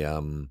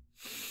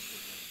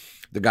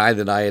 the guy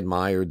that I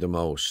admired the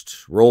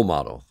most, role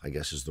model, I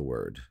guess is the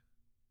word,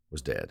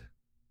 was dead.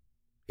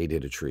 He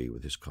hit a tree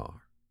with his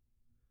car.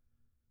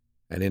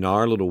 And in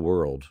our little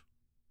world,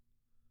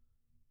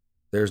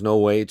 there's no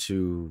way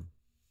to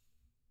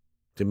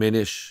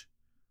diminish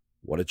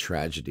what a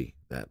tragedy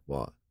that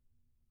was.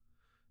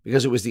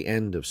 Because it was the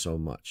end of so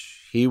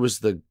much. He was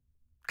the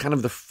kind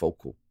of the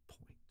focal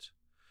point.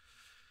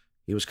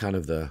 He was kind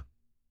of the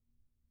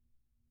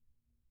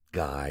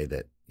guy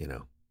that,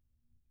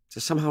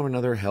 just somehow or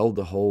another held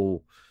the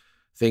whole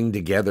thing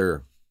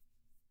together.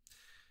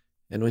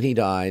 And when he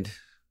died,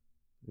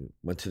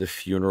 went to the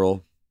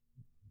funeral,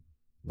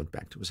 went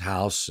back to his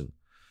house and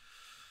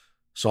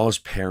saw his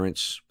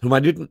parents, whom I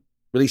didn't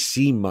really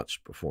see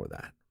much before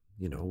that.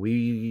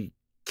 We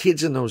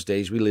kids in those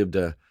days, we lived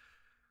if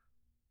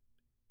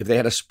they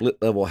had a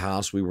split level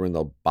house, we were in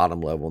the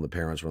bottom level and the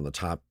parents were on the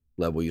top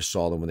level. You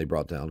saw them when they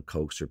brought down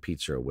Cokes or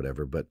pizza or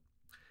whatever, but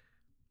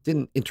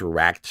didn't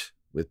interact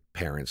with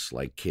parents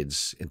like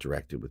kids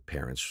interacted with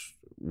parents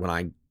when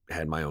I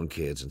had my own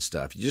kids and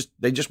stuff.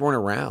 They just weren't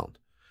around.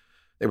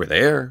 They were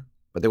there,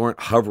 but they weren't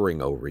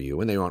hovering over you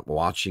and they weren't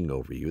watching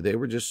over you. They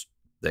were just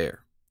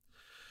there.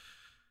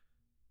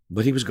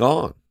 But he was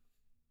gone.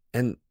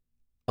 And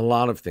a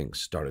lot of things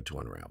started to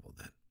unravel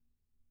then.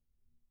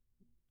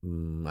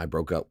 I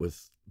broke up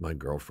with my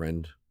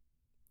girlfriend.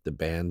 The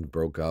band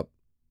broke up.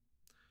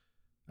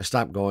 I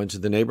stopped going to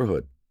the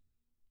neighborhood.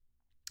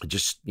 It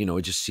just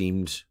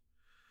seemed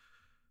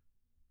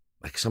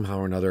like somehow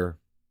or another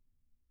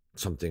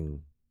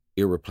something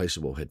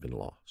irreplaceable had been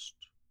lost.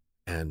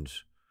 And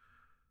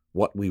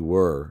what we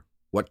were,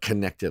 what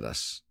connected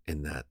us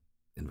in that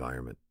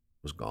environment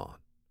was gone.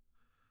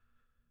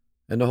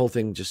 And the whole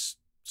thing just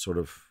sort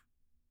of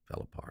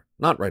fell apart.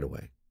 Not right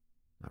away.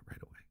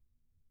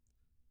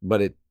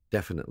 But it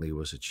definitely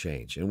was a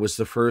change. And it was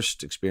the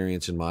first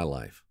experience in my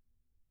life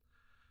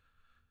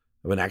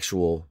of an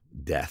actual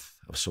death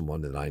of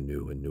someone that I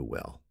knew and knew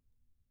well.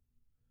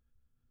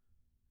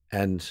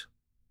 And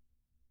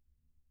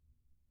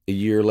a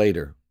year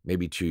later,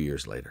 maybe 2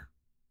 years later,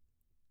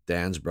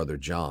 Dan's brother,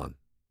 John,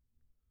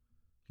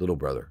 little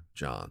brother,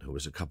 John, who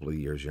was a couple of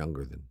years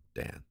younger than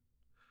Dan,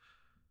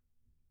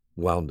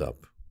 wound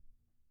up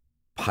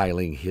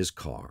piling his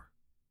car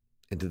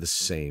into the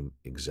same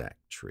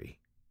exact tree.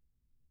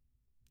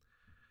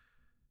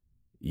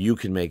 You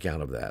can make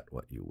out of that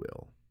what you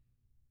will.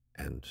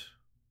 And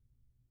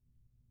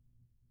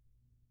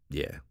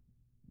yeah,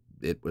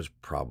 it was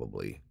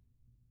probably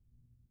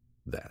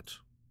that.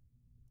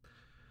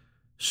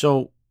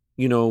 So,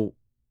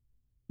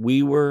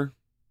 we were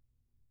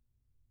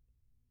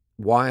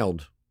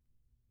wild.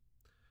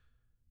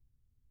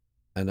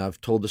 And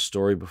I've told the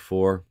story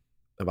before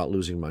about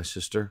losing my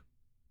sister.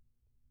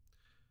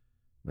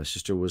 My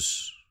sister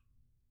was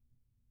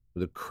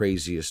the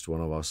craziest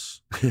one of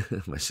us.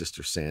 My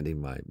sister Sandy,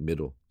 my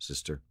middle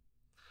sister.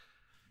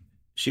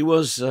 She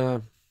was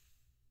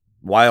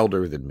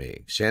wilder than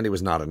me. Sandy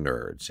was not a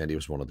nerd. Sandy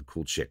was one of the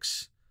cool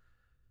chicks.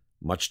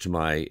 Much to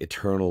my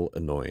eternal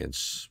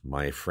annoyance,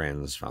 my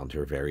friends found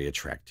her very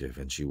attractive,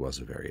 and she was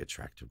a very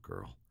attractive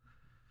girl.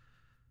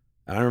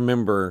 And I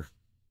remember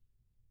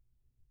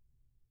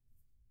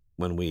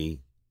when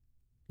we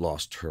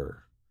lost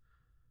her,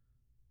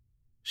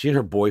 she and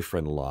her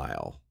boyfriend,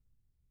 Lyle,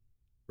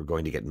 were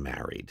going to get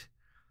married.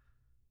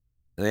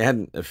 And they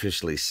hadn't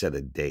officially set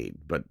a date,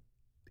 but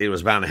it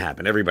was bound to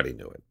happen. Everybody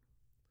knew it.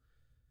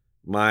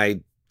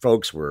 My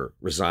folks were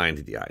resigned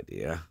to the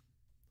idea.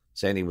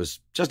 Sandy was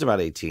just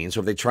about 18, so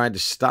if they tried to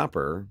stop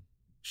her,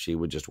 she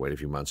would just wait a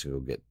few months and go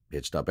get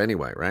hitched up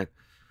anyway, right?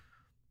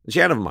 And she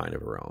had a mind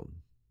of her own.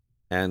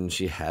 And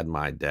she had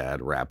my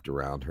dad wrapped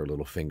around her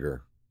little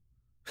finger,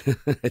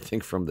 I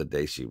think from the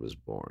day she was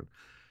born.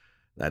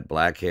 That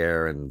black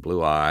hair and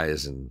blue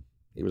eyes, and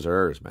he was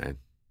hers, man.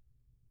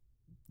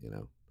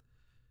 The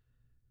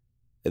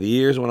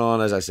years went on,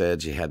 as I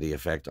said, she had the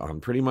effect on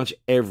pretty much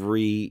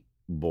every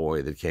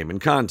boy that came in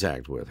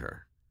contact with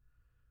her.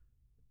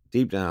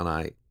 Deep down,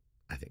 I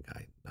think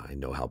I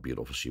know how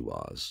beautiful she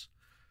was.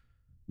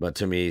 But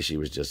to me, she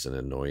was just an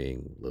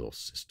annoying little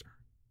sister.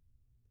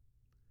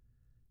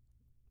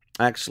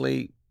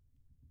 Actually,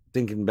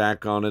 thinking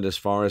back on it, as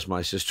far as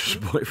my sister's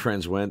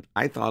boyfriends went,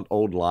 I thought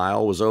old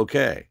Lyle was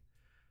okay.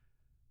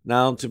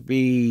 Now, to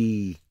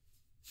be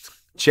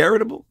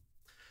charitable,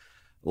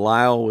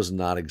 Lyle was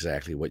not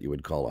exactly what you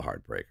would call a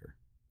heartbreaker.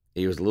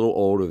 He was a little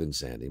older than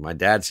Sandy. My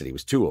dad said he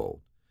was too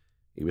old.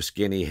 He was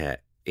skinny.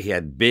 He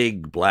had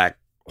big black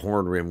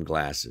horn rimmed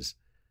glasses.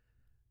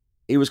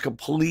 He was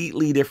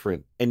completely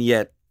different, and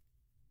yet,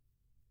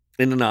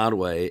 in an odd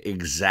way,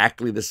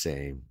 exactly the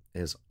same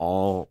as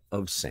all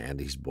of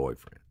Sandy's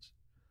boyfriends.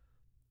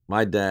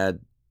 My dad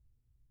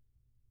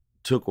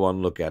took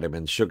one look at him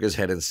and shook his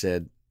head and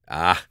said,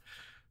 "Ah,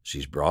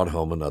 she's brought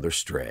home another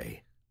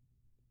stray."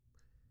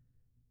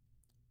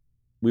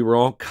 We were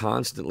all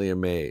constantly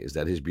amazed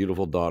that his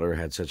beautiful daughter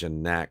had such a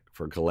knack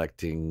for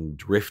collecting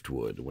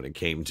driftwood when it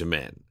came to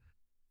men.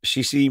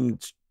 She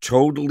seemed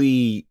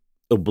totally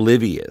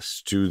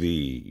oblivious to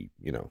the,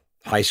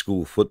 high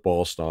school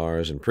football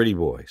stars and pretty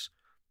boys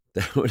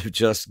that would have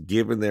just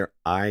given their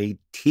eye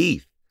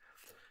teeth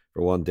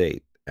for one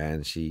date.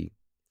 And she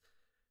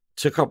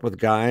took up with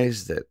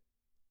guys that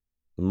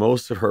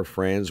most of her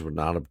friends would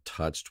not have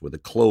touched with a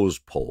clothes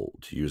pole,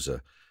 to use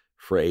a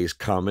phrase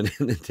common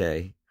in the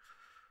day.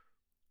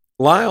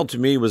 Lyle, to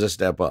me, was a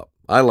step up.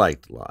 I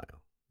liked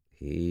Lyle.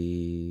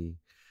 He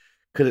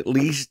could at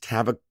least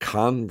have a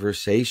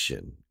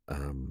conversation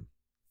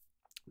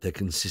that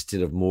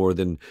consisted of more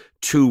than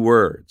 2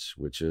 words,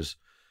 which is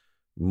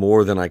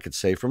more than I could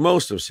say for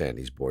most of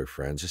Sandy's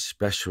boyfriends,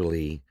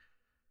 especially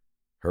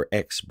her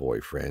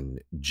ex-boyfriend,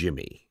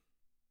 Jimmy.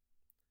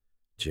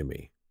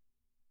 Jimmy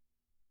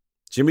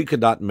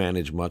could not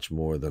manage much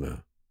more than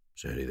a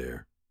 "Sandy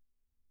there"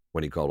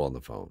 when he called on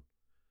the phone.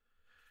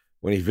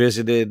 When he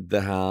visited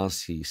the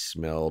house, he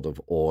smelled of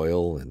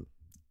oil and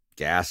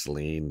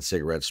gasoline,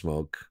 cigarette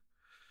smoke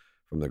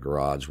from the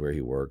garage where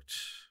he worked.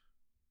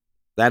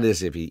 That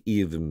is, if he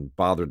even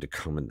bothered to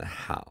come in the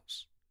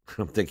house.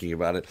 I'm thinking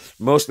about it.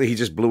 Mostly he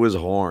just blew his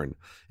horn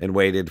and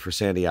waited for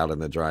Sandy out in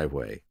the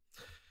driveway.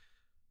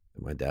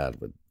 And my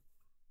dad would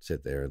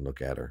sit there and look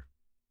at her,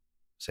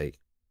 say,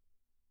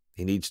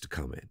 "He needs to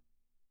come in."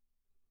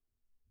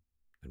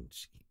 And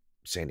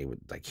Sandy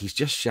would, "He's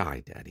just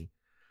shy, Daddy.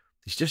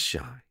 He's just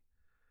shy."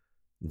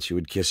 And she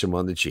would kiss him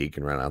on the cheek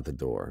and run out the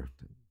door.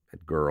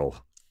 That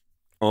girl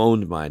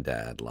owned my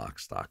dad, lock,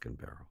 stock, and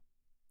barrel.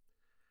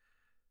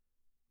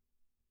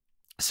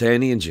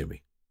 Sandy and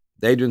Jimmy,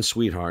 they'd been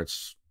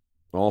sweethearts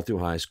all through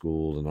high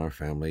school, and our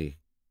family,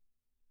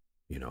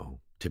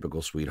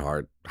 typical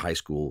sweetheart high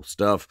school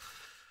stuff.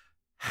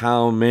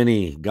 How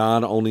many,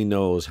 God only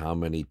knows how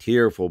many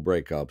tearful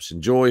breakups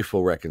and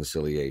joyful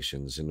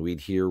reconciliations, and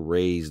we'd hear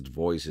raised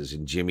voices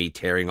and Jimmy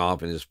tearing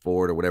off in his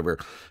Ford or whatever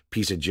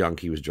piece of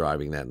junk he was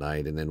driving that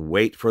night, and then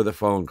wait for the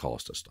phone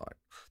calls to start.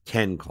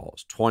 10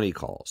 calls, 20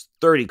 calls,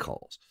 30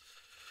 calls.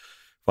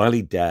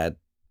 Finally, Dad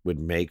would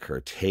make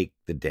her take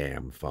the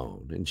damn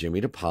phone, and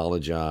Jimmy'd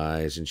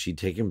apologize, and she'd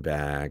take him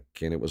back,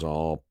 and it was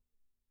all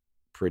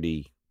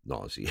pretty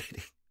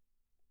nauseating.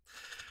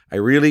 I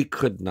really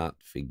could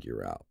not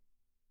figure out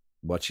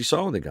what she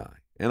saw in the guy,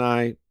 and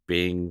I,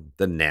 being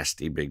the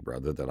nasty big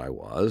brother that I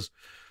was,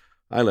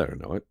 I let her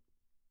know it.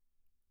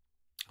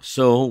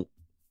 So,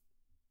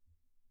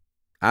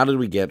 how did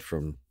we get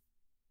from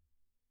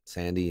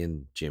Sandy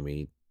and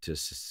Jimmy to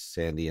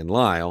Sandy and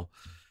Lyle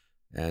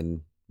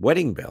and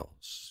wedding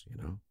bells,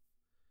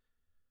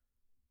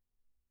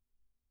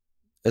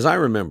 As I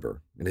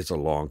remember, and it's a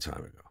long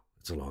time ago,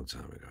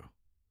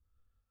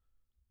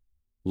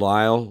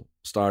 Lyle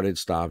started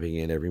stopping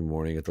in every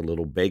morning at the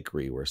little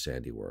bakery where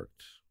Sandy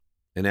worked.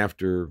 And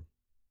after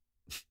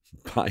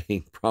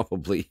buying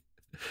probably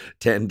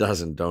 10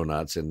 dozen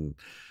donuts and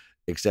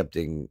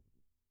accepting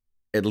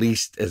at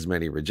least as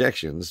many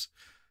rejections,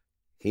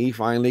 he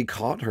finally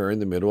caught her in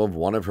the middle of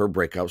one of her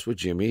breakups with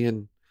Jimmy,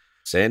 and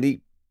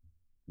Sandy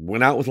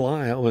went out with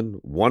Lyle, and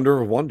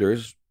wonder of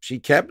wonders, she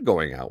kept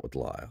going out with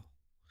Lyle.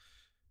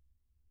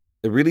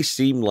 It really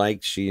seemed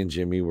like she and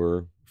Jimmy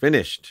were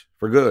finished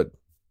for good.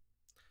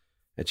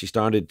 And she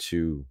started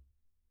to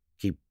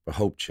keep a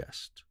hope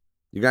chest.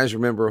 You guys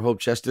remember a hope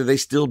chest? Do they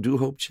still do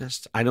hope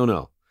chests? I don't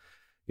know.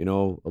 A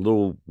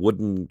little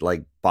wooden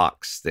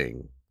box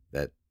thing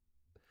that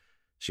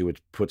she would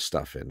put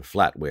stuff in,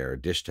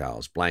 flatware, dish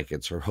towels,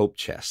 blankets, her hope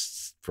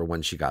chests for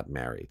when she got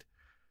married.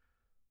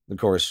 Of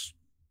course,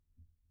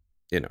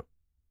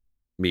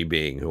 me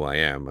being who I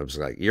am, I was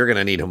like, "You're going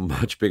to need a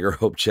much bigger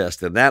hope chest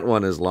than that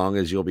one, as long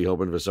as you'll be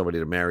hoping for somebody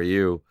to marry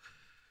you."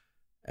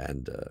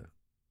 And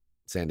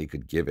Sandy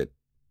could give it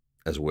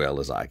as well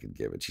as I could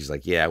give it. She's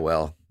like, "Yeah,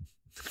 well,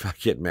 if I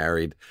get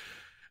married,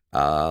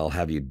 I'll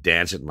have you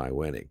dance at my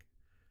wedding."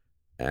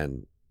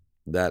 And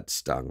that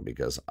stung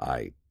because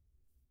I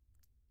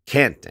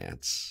can't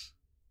dance.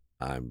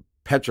 I'm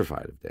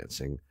petrified of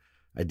dancing.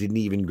 I didn't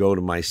even go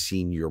to my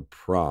senior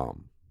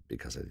prom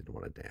because I didn't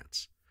want to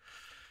dance.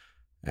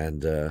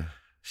 And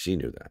she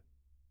knew that.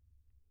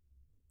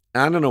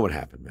 I don't know what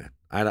happened, man.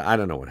 I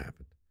don't know what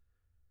happened.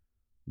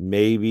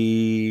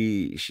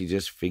 Maybe she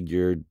just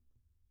figured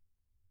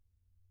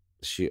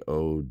she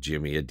owed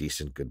Jimmy a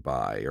decent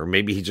goodbye. Or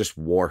maybe he just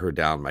wore her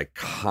down by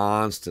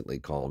constantly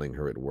calling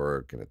her at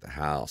work and at the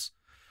house.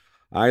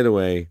 Either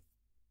way,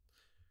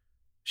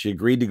 she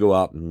agreed to go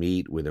out and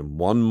meet with him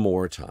one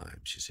more time.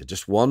 She said,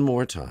 "Just one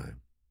more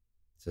time."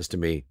 Says to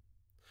me,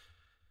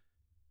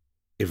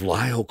 If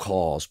Lyle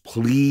calls,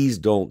 please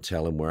don't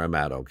tell him where I'm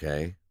at,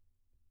 okay?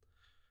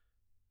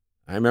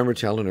 I remember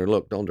telling her,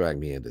 look, don't drag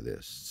me into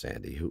this,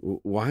 Sandy.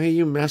 Why are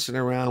you messing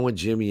around with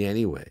Jimmy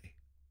anyway?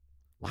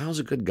 Lyle's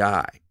a good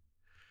guy.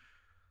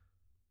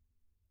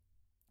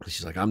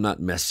 She's like, I'm not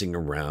messing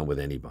around with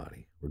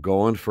anybody. We're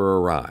going for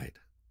a ride.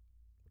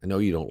 I know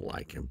you don't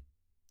like him,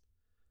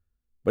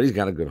 but he's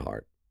got a good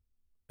heart.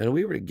 And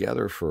we were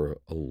together for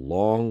a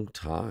long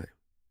time.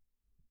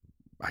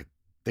 I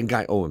think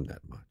I owe him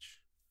that much.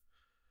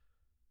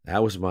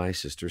 That was my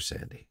sister,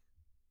 Sandy.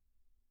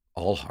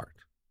 All heart.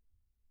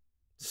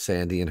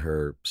 Sandy and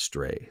her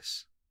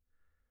strays.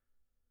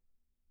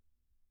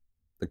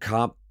 The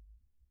cop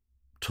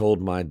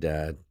told my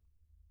dad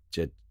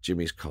that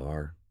Jimmy's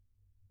car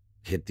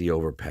hit the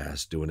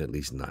overpass doing at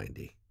least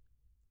 90.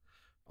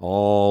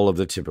 All of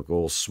the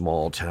typical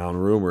small town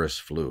rumors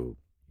flew,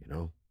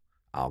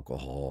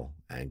 alcohol,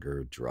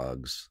 anger,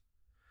 drugs.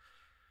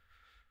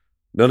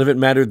 None of it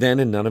mattered then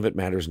and none of it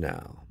matters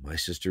now. My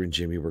sister and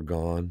Jimmy were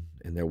gone,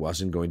 and there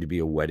wasn't going to be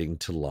a wedding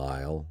to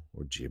Lyle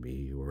or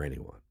Jimmy or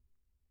anyone.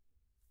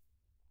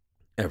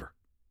 Ever.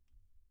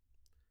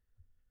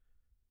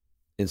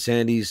 In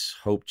Sandy's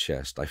hope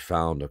chest, I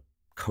found a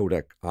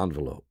Kodak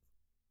envelope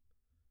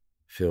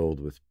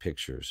filled with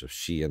pictures of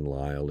she and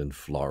Lyle in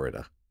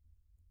Florida.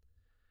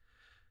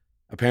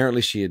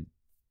 Apparently, she had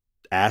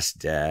asked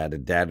Dad,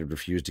 and Dad had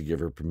refused to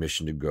give her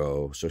permission to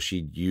go, so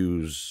she'd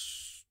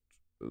use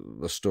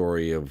the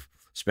story of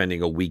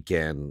spending a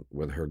weekend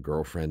with her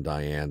girlfriend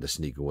Diane to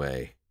sneak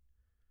away.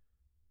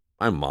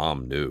 My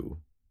mom knew.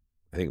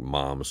 I think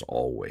moms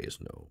always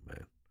know,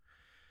 man.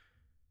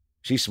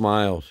 She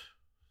smiled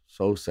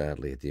so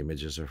sadly at the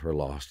images of her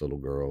lost little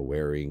girl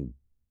wearing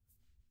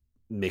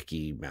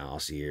Mickey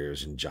Mouse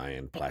ears and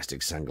giant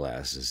plastic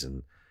sunglasses,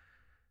 and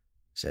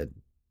said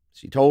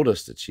she told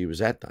us that she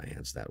was at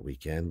Diane's that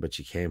weekend, but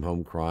she came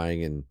home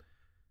crying and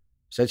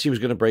said she was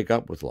going to break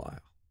up with Lyle.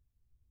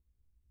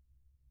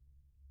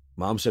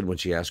 Mom said when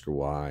she asked her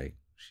why,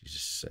 she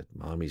just said,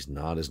 Mommy's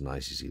not as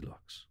nice as he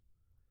looks.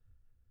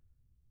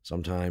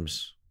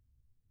 Sometimes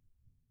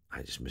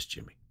I just miss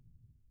Jimmy.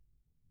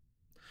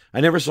 I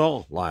never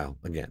saw Lyle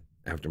again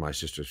after my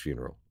sister's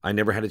funeral. I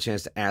never had a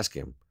chance to ask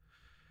him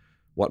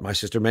what my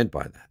sister meant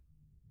by that.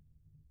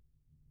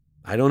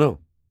 I don't know.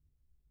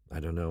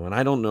 And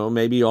I don't know,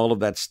 maybe all of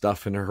that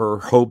stuff in her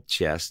hope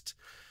chest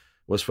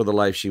was for the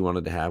life she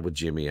wanted to have with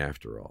Jimmy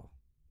after all.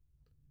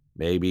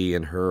 Maybe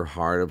in her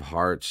heart of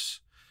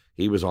hearts,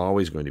 he was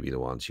always going to be the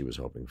one she was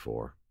hoping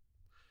for.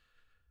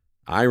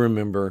 I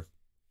remember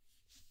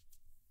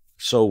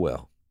so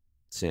well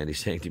Sandy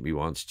saying to me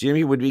once,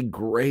 Jimmy would be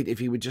great if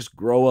he would just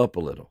grow up a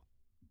little.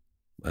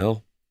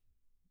 Well,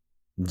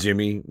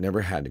 Jimmy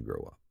never had to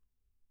grow up,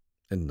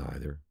 and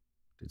neither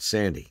did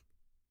Sandy.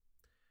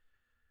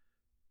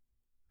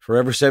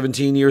 Forever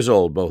 17 years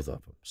old, both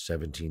of them.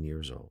 17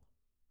 years old.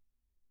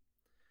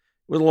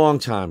 It was a long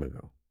time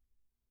ago.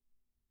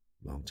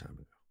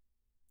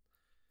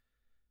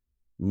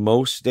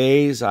 Most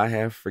days I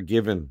have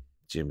forgiven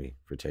Jimmy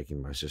for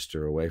taking my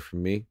sister away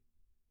from me.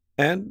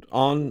 And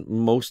on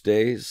most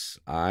days,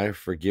 I've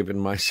forgiven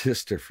my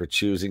sister for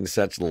choosing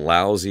such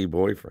lousy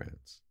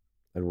boyfriends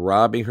and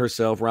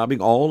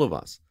robbing all of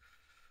us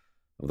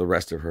of the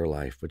rest of her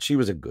life. But she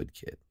was a good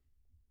kid.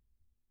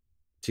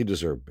 She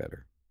deserved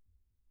better.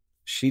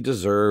 She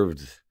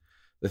deserved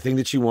the thing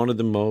that she wanted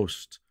the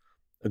most,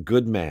 a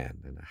good man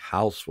and a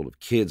house full of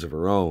kids of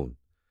her own.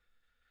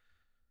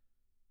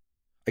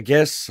 I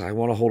guess I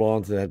want to hold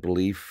on to that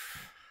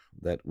belief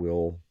that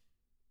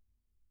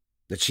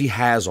she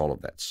has all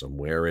of that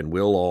somewhere, and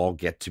we'll all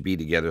get to be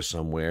together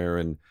somewhere,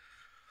 and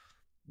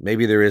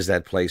maybe there is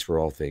that place where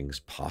all things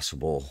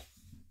possible,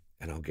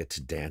 and I'll get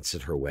to dance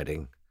at her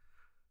wedding.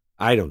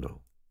 I don't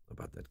know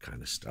about that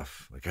kind of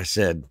stuff. Like I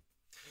said,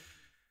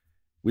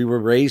 we were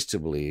raised to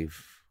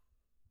believe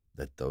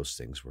that those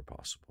things were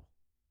possible.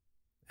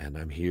 And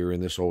I'm here in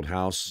this old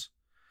house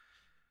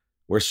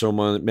where so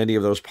many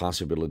of those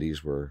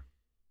possibilities were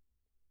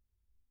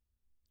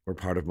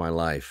part of my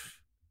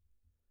life.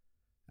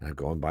 And I've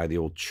gone by the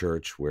old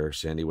church where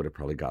Sandy would have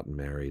probably gotten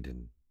married,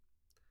 and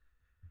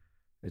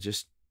it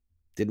just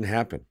didn't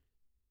happen.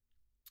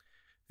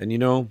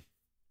 And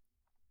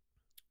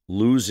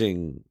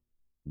losing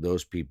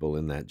those people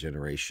in that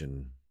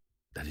generation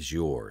that is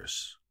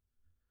yours,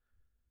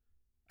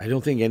 I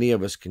don't think any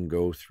of us can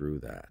go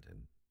through that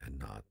and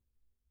not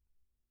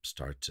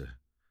start to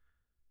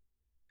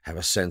have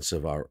a sense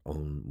of our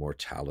own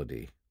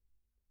mortality.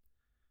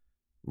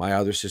 My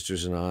other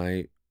sisters and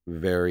I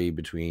vary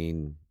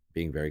between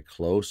being very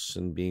close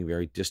and being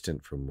very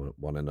distant from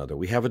one another.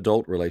 We have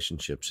adult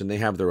relationships, and they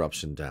have their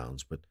ups and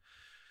downs, but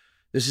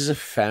this is a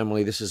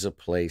family, this is a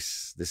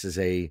place, this is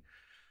a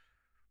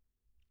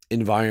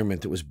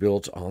environment that was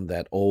built on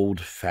that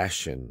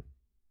old-fashioned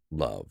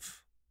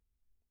love.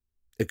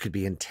 It could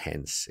be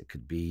intense, it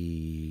could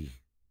be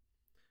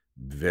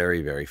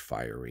very, very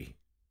fiery,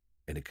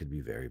 and it could be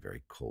very,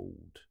 very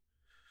cold.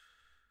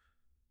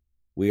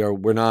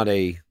 We're not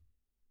a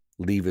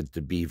Leave It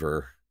to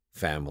Beaver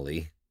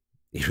family.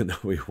 even though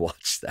we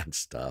watched that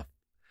stuff.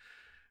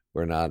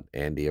 We're not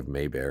Andy of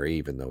Mayberry,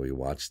 even though we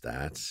watched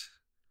that.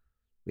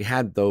 We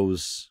had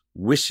those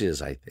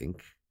wishes, I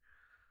think,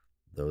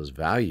 those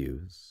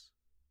values,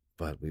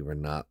 but we were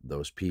not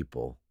those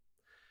people.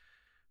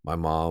 My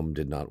mom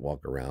did not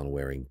walk around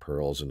wearing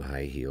pearls and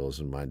high heels,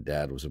 and my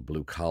dad was a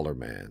blue-collar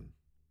man,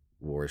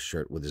 wore a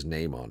shirt with his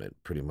name on it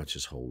pretty much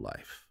his whole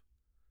life.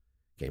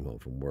 Came home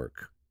from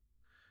work,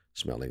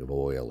 smelling of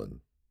oil and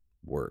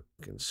work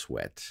and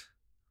sweat.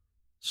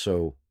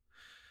 So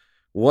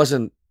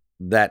wasn't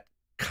that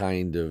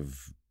kind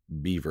of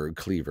Beaver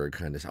Cleaver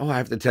kind of, oh, I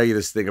have to tell you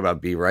this thing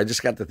about Beaver. I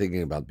just got to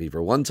thinking about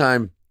Beaver. One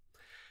time,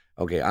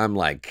 okay, I'm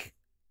like,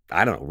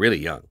 I don't know, really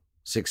young,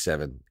 6,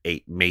 7,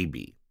 8,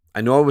 maybe. I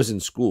know I was in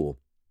school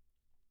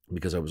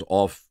because I was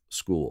off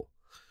school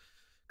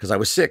because I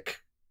was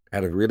sick. I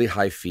had a really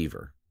high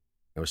fever.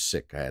 I was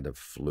sick. I had a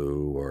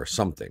flu or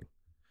something.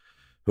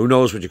 Who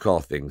knows what you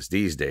call things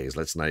these days?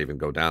 Let's not even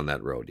go down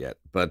that road yet.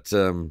 But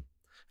I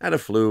had a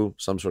flu,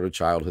 some sort of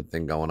childhood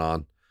thing going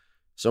on.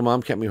 So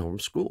Mom kept me home from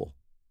school.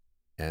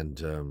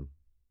 And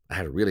I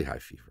had a really high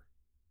fever,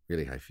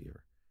 really high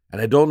fever.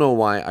 And I don't know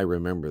why I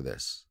remember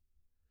this.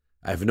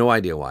 I have no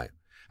idea why.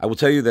 I will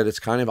tell you that it's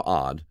kind of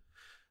odd.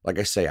 Like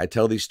I say, I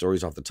tell these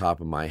stories off the top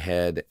of my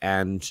head,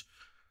 and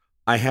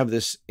I have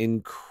this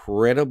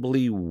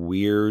incredibly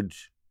weird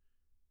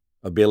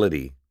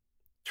ability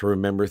to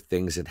remember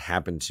things that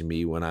happened to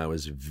me when I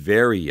was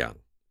very young.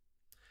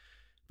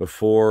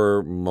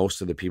 Before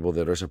most of the people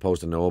that are supposed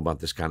to know about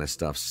this kind of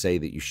stuff say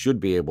that you should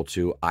be able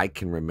to, I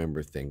can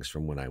remember things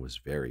from when I was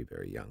very,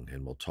 very young,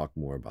 and we'll talk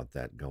more about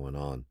that going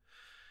on.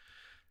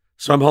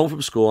 So I'm home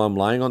from school, I'm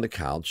lying on the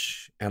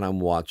couch, and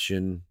I'm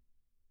watching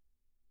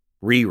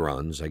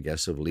reruns, I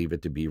guess, of Leave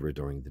It to Beaver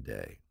during the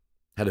day.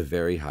 Had a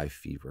very high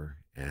fever,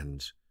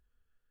 and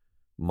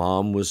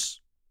Mom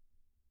was,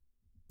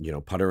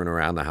 puttering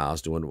around the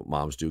house, doing what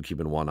moms do,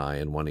 keeping one eye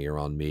and one ear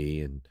on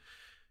me, and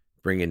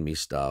bringing me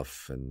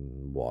stuff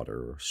and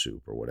water or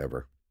soup or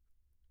whatever.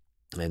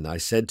 And I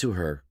said to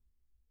her,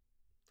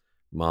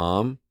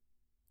 Mom,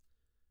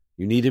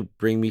 you need to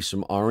bring me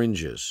some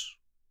oranges.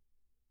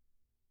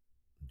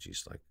 And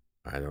she's like,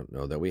 I don't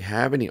know that we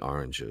have any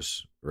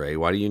oranges, Ray.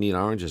 Why do you need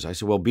oranges? I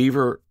said, well,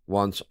 Beaver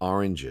wants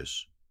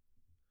oranges,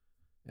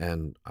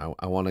 and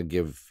I want to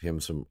give him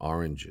some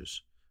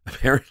oranges.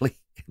 Apparently,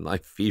 in my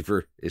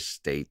fever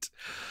state,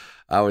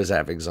 I was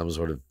having some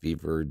sort of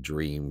fever,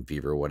 dream,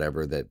 fever,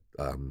 whatever, that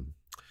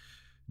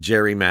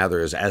Jerry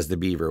Mathers, as the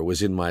Beaver,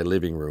 was in my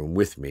living room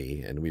with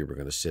me, and we were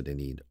going to sit and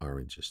eat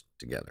oranges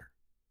together.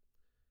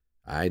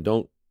 I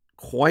don't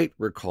quite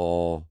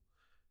recall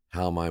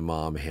how my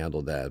mom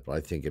handled that, but I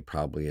think it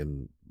probably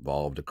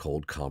involved a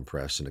cold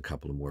compress and a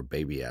couple of more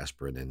baby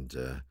aspirin,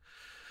 and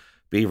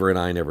Beaver and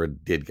I never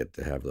did get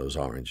to have those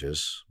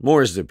oranges.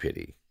 More is the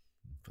pity.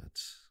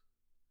 But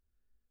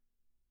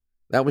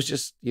that was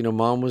just,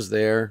 Mom was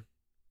there,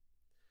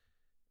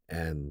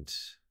 and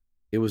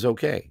it was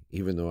okay,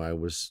 even though I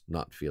was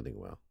not feeling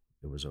well.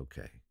 It was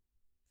okay.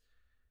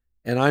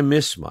 And I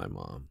miss my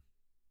mom.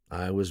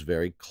 I was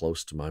very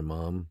close to my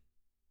mom,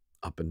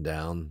 up and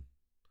down,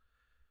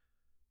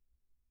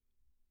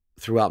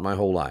 throughout my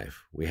whole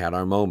life. We had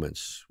our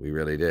moments, we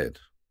really did,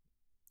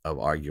 of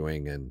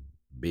arguing and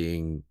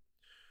being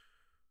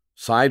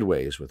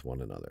sideways with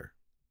one another.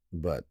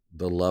 But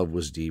the love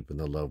was deep and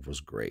the love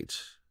was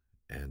great.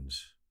 And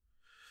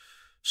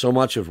so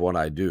much of what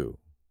I do,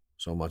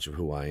 so much of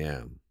who I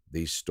am,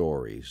 these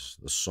stories,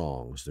 the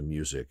songs, the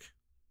music,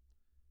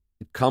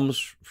 it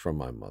comes from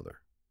my mother.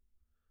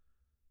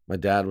 My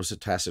dad was a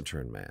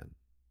taciturn man,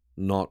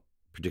 not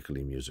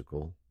particularly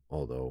musical,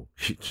 although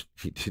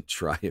he did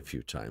try a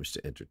few times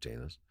to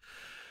entertain us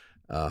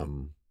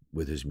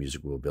with his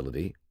musical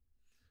ability,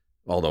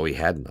 although he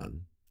had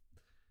none.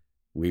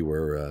 We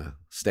were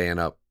staying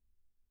up.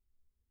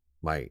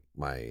 My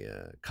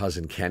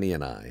cousin Kenny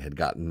and I had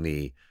gotten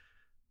the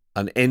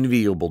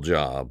unenviable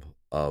job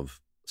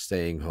of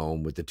staying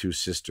home with the two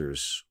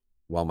sisters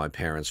while my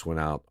parents went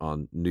out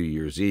on New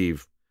Year's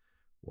Eve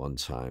one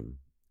time.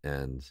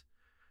 And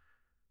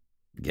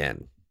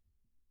again,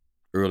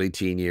 early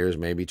teen years,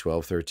 maybe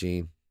 12,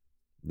 13,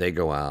 they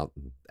go out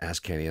and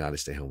ask Kenny and I to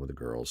stay home with the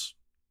girls.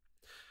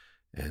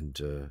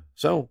 And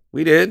so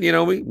we did,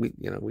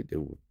 we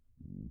do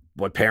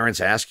what parents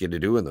ask you to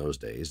do in those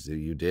days.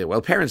 You did.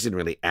 Well, parents didn't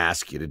really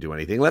ask you to do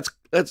anything. Let's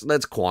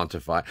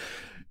quantify.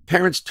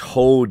 Parents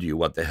told you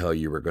what the hell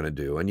you were going to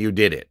do, and you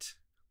did it.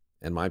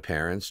 And my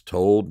parents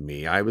told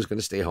me I was going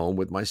to stay home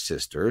with my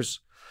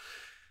sisters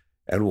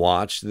and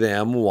watch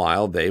them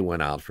while they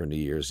went out for New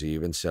Year's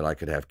Eve, and said I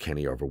could have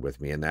Kenny over with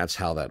me. And that's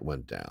how that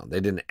went down. They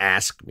didn't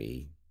ask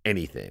me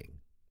anything.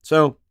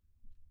 So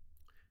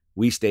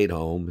we stayed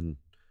home and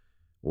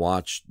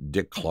watched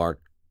Dick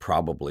Clark,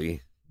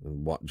 probably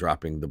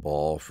dropping the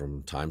ball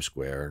from Times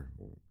Square,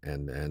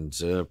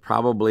 and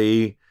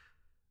probably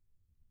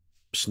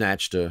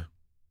snatched a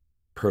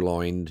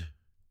purloined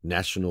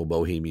National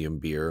Bohemian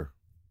beer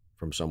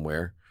from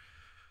somewhere.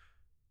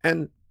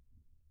 And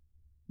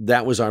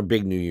that was our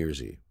big New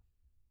Year's Eve.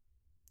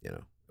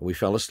 We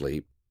fell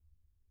asleep.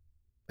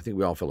 I think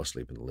we all fell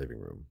asleep in the living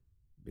room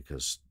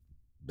because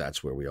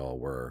that's where we all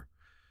were.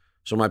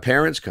 So my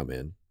parents come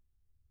in,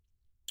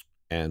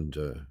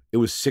 and it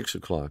was 6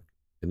 o'clock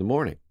in the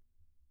morning.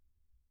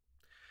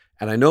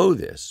 And I know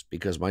this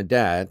because my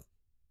dad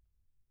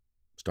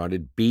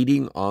started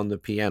beating on the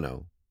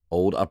piano,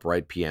 old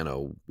upright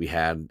piano we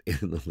had in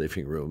the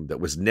living room that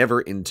was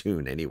never in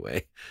tune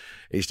anyway.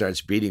 He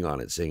starts beating on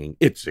it, singing,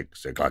 "It's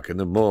 6 o'clock in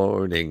the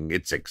morning,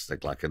 it's 6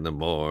 o'clock in the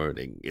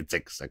morning, it's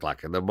 6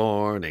 o'clock in the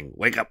morning,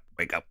 wake up,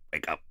 wake up,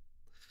 wake up."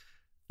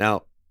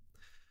 Now,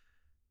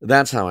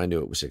 that's how I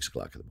knew it was 6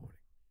 o'clock in the morning.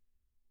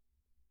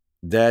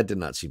 Dad did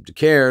not seem to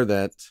care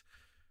that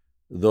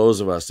those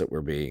of us that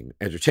were being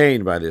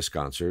entertained by this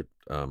concert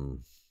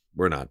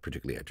were not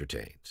particularly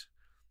entertained.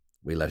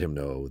 We let him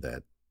know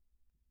that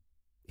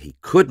he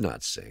could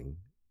not sing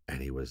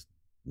and he was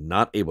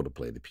not able to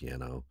play the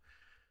piano.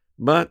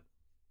 But,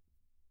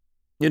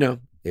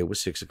 it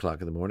was 6 o'clock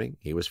in the morning.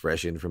 He was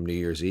fresh in from New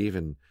Year's Eve,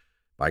 and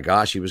by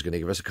gosh, he was going to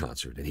give us a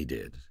concert, and he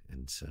did.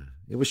 And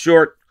it was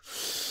short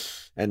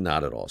and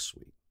not at all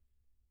sweet.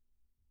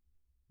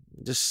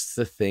 Just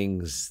the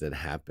things that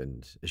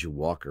happened as you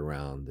walk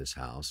around this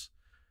house,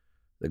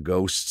 the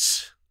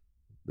ghosts,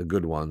 the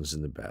good ones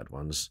and the bad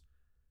ones.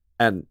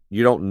 And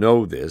you don't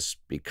know this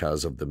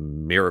because of the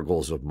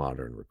miracles of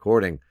modern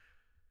recording,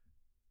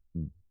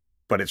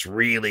 but it's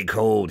really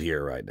cold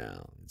here right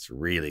now. It's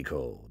really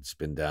cold. It's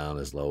been down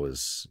as low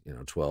as,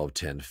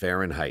 1210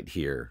 Fahrenheit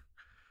here.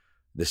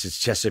 This is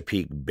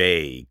Chesapeake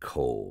Bay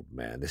cold,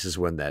 man. This is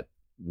when that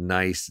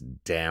nice,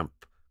 damp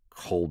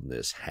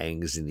coldness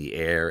hangs in the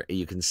air.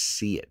 You can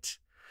see it.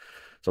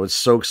 So it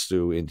soaks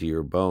through into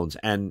your bones.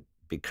 And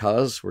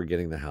because we're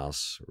getting the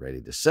house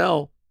ready to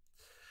sell,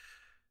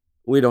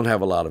 we don't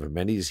have a lot of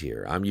amenities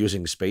here. I'm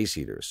using space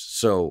heaters.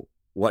 So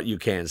what you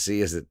can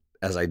see is that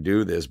as I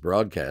do this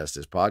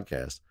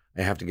podcast,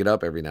 I have to get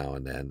up every now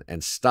and then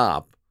and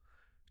stop,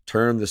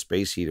 turn the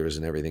space heaters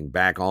and everything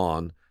back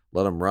on,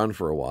 let them run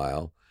for a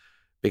while,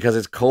 because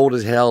it's cold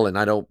as hell, and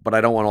I don't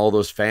want all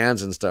those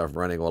fans and stuff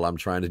running while I'm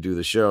trying to do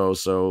the show.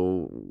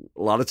 So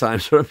a lot of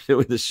times when I'm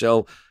doing the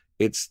show,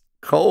 it's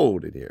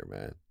cold in here,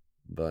 man.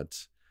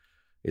 But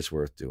it's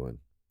worth doing.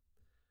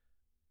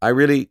 I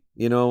really,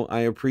 I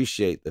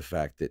appreciate the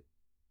fact that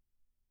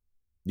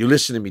you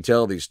listen to me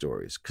tell these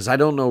stories, because I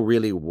don't know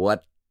really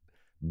what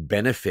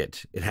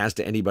benefit it has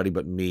to anybody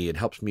but me. It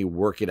helps me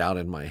work it out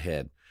in my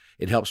head.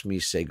 It helps me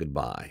say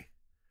goodbye.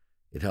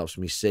 It helps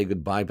me say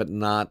goodbye, but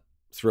not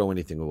throw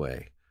anything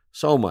away.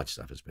 So much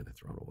stuff has been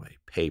thrown away.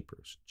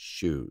 Papers,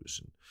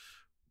 shoes, and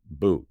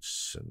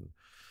boots, and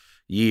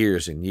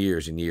years and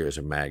years and years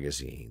of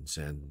magazines,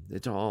 and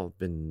it's all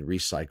been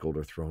recycled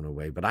or thrown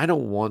away. But I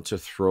don't want to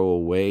throw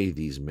away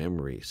these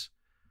memories.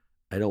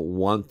 I don't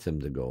want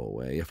them to go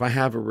away. If I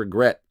have a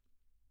regret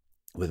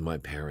with my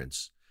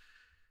parents,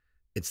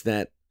 it's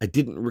that I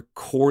didn't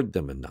record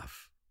them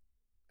enough.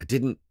 I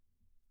didn't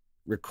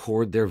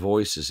record their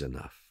voices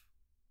enough,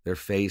 their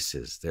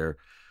faces, their,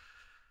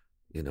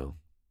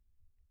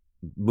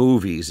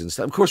 movies and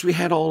stuff. Of course, we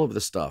had all of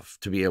the stuff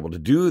to be able to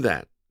do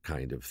that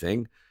kind of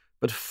thing.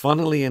 But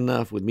funnily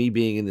enough, with me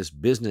being in this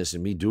business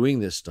and me doing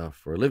this stuff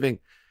for a living,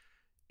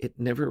 it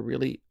never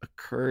really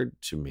occurred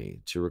to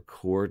me to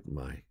record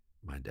my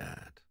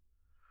dad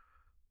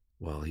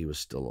while he was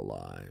still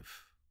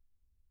alive.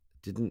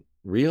 Didn't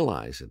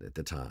realize it at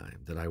the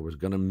time that I was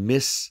going to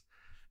miss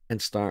and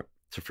start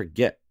to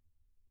forget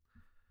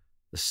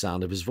the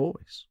sound of his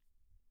voice.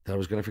 That I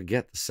was going to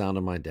forget the sound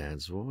of my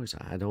dad's voice.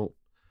 I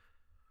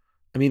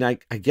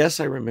guess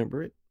I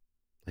remember it.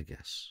 I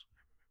guess.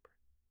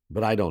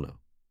 But I don't know.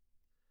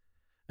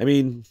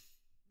 And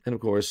of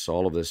course,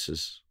 all of this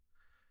is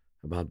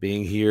about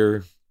being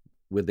here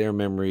with their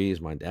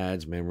memories, my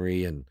dad's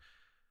memory and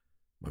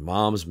my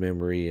mom's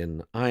memory.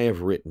 And I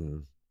have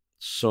written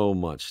so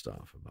much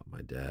stuff about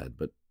my dad.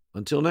 But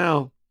until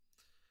now,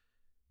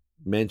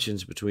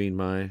 mentions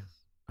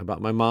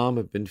about my mom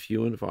have been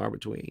few and far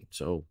between.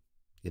 So,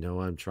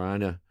 I'm trying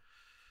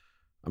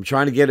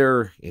to get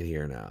her in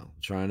here now.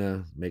 I'm trying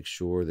to make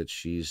sure that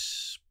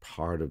she's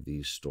part of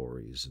these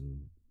stories,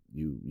 and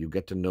you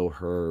get to know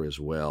her as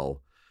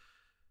well,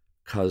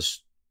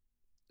 because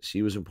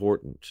she was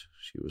important.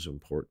 She was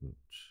important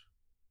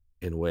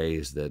in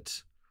ways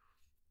that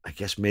I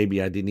guess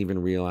maybe I didn't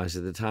even realize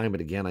at the time.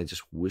 But again, I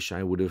just wish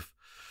I would have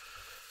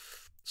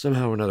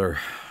somehow or another,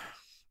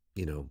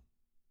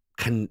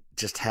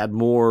 just had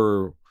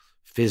more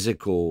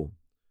physical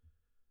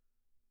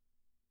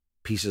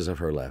pieces of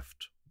her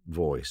left.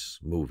 Voice,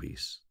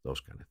 movies, those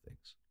kind of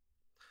things.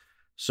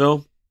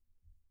 So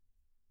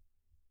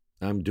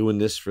I'm doing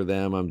this for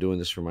them. I'm doing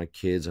this for my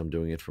kids. I'm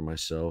doing it for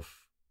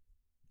myself.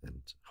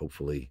 And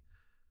hopefully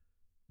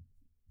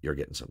you're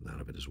getting something out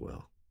of it as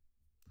well.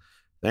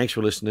 Thanks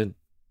for listening.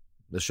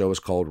 The show is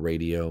called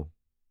Raydio.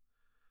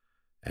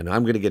 And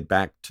I'm going to get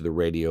back to the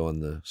radio on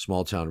the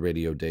small town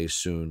radio days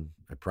soon.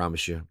 I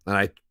promise you. And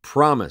I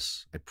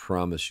promise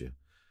you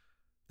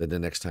that the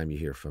next time you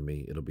hear from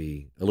me, it'll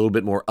be a little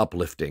bit more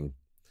uplifting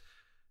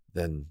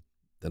than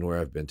where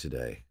I've been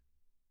today.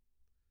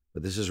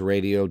 But this is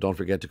Raydio. Don't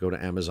forget to go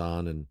to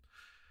Amazon and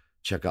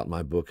check out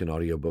my book and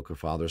audiobook, A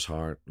Father's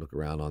Heart. Look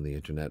around on the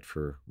internet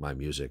for my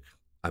music.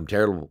 I'm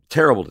terrible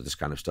at this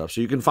kind of stuff,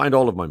 so you can find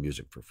all of my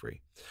music for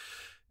free.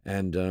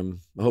 And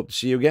I hope to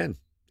see you again.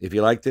 If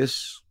you like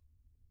this,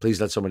 please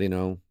let somebody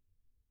know.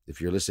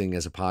 If you're listening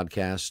as a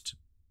podcast,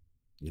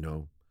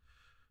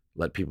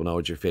 let people know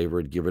it's your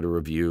favorite. Give it a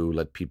review.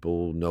 Let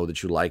people know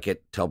that you like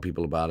it. Tell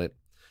people about it.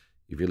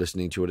 If you're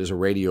listening to it as a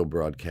radio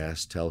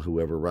broadcast, tell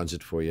whoever runs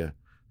it for you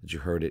that you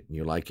heard it and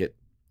you like it.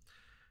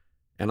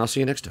 And I'll see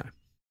you next time.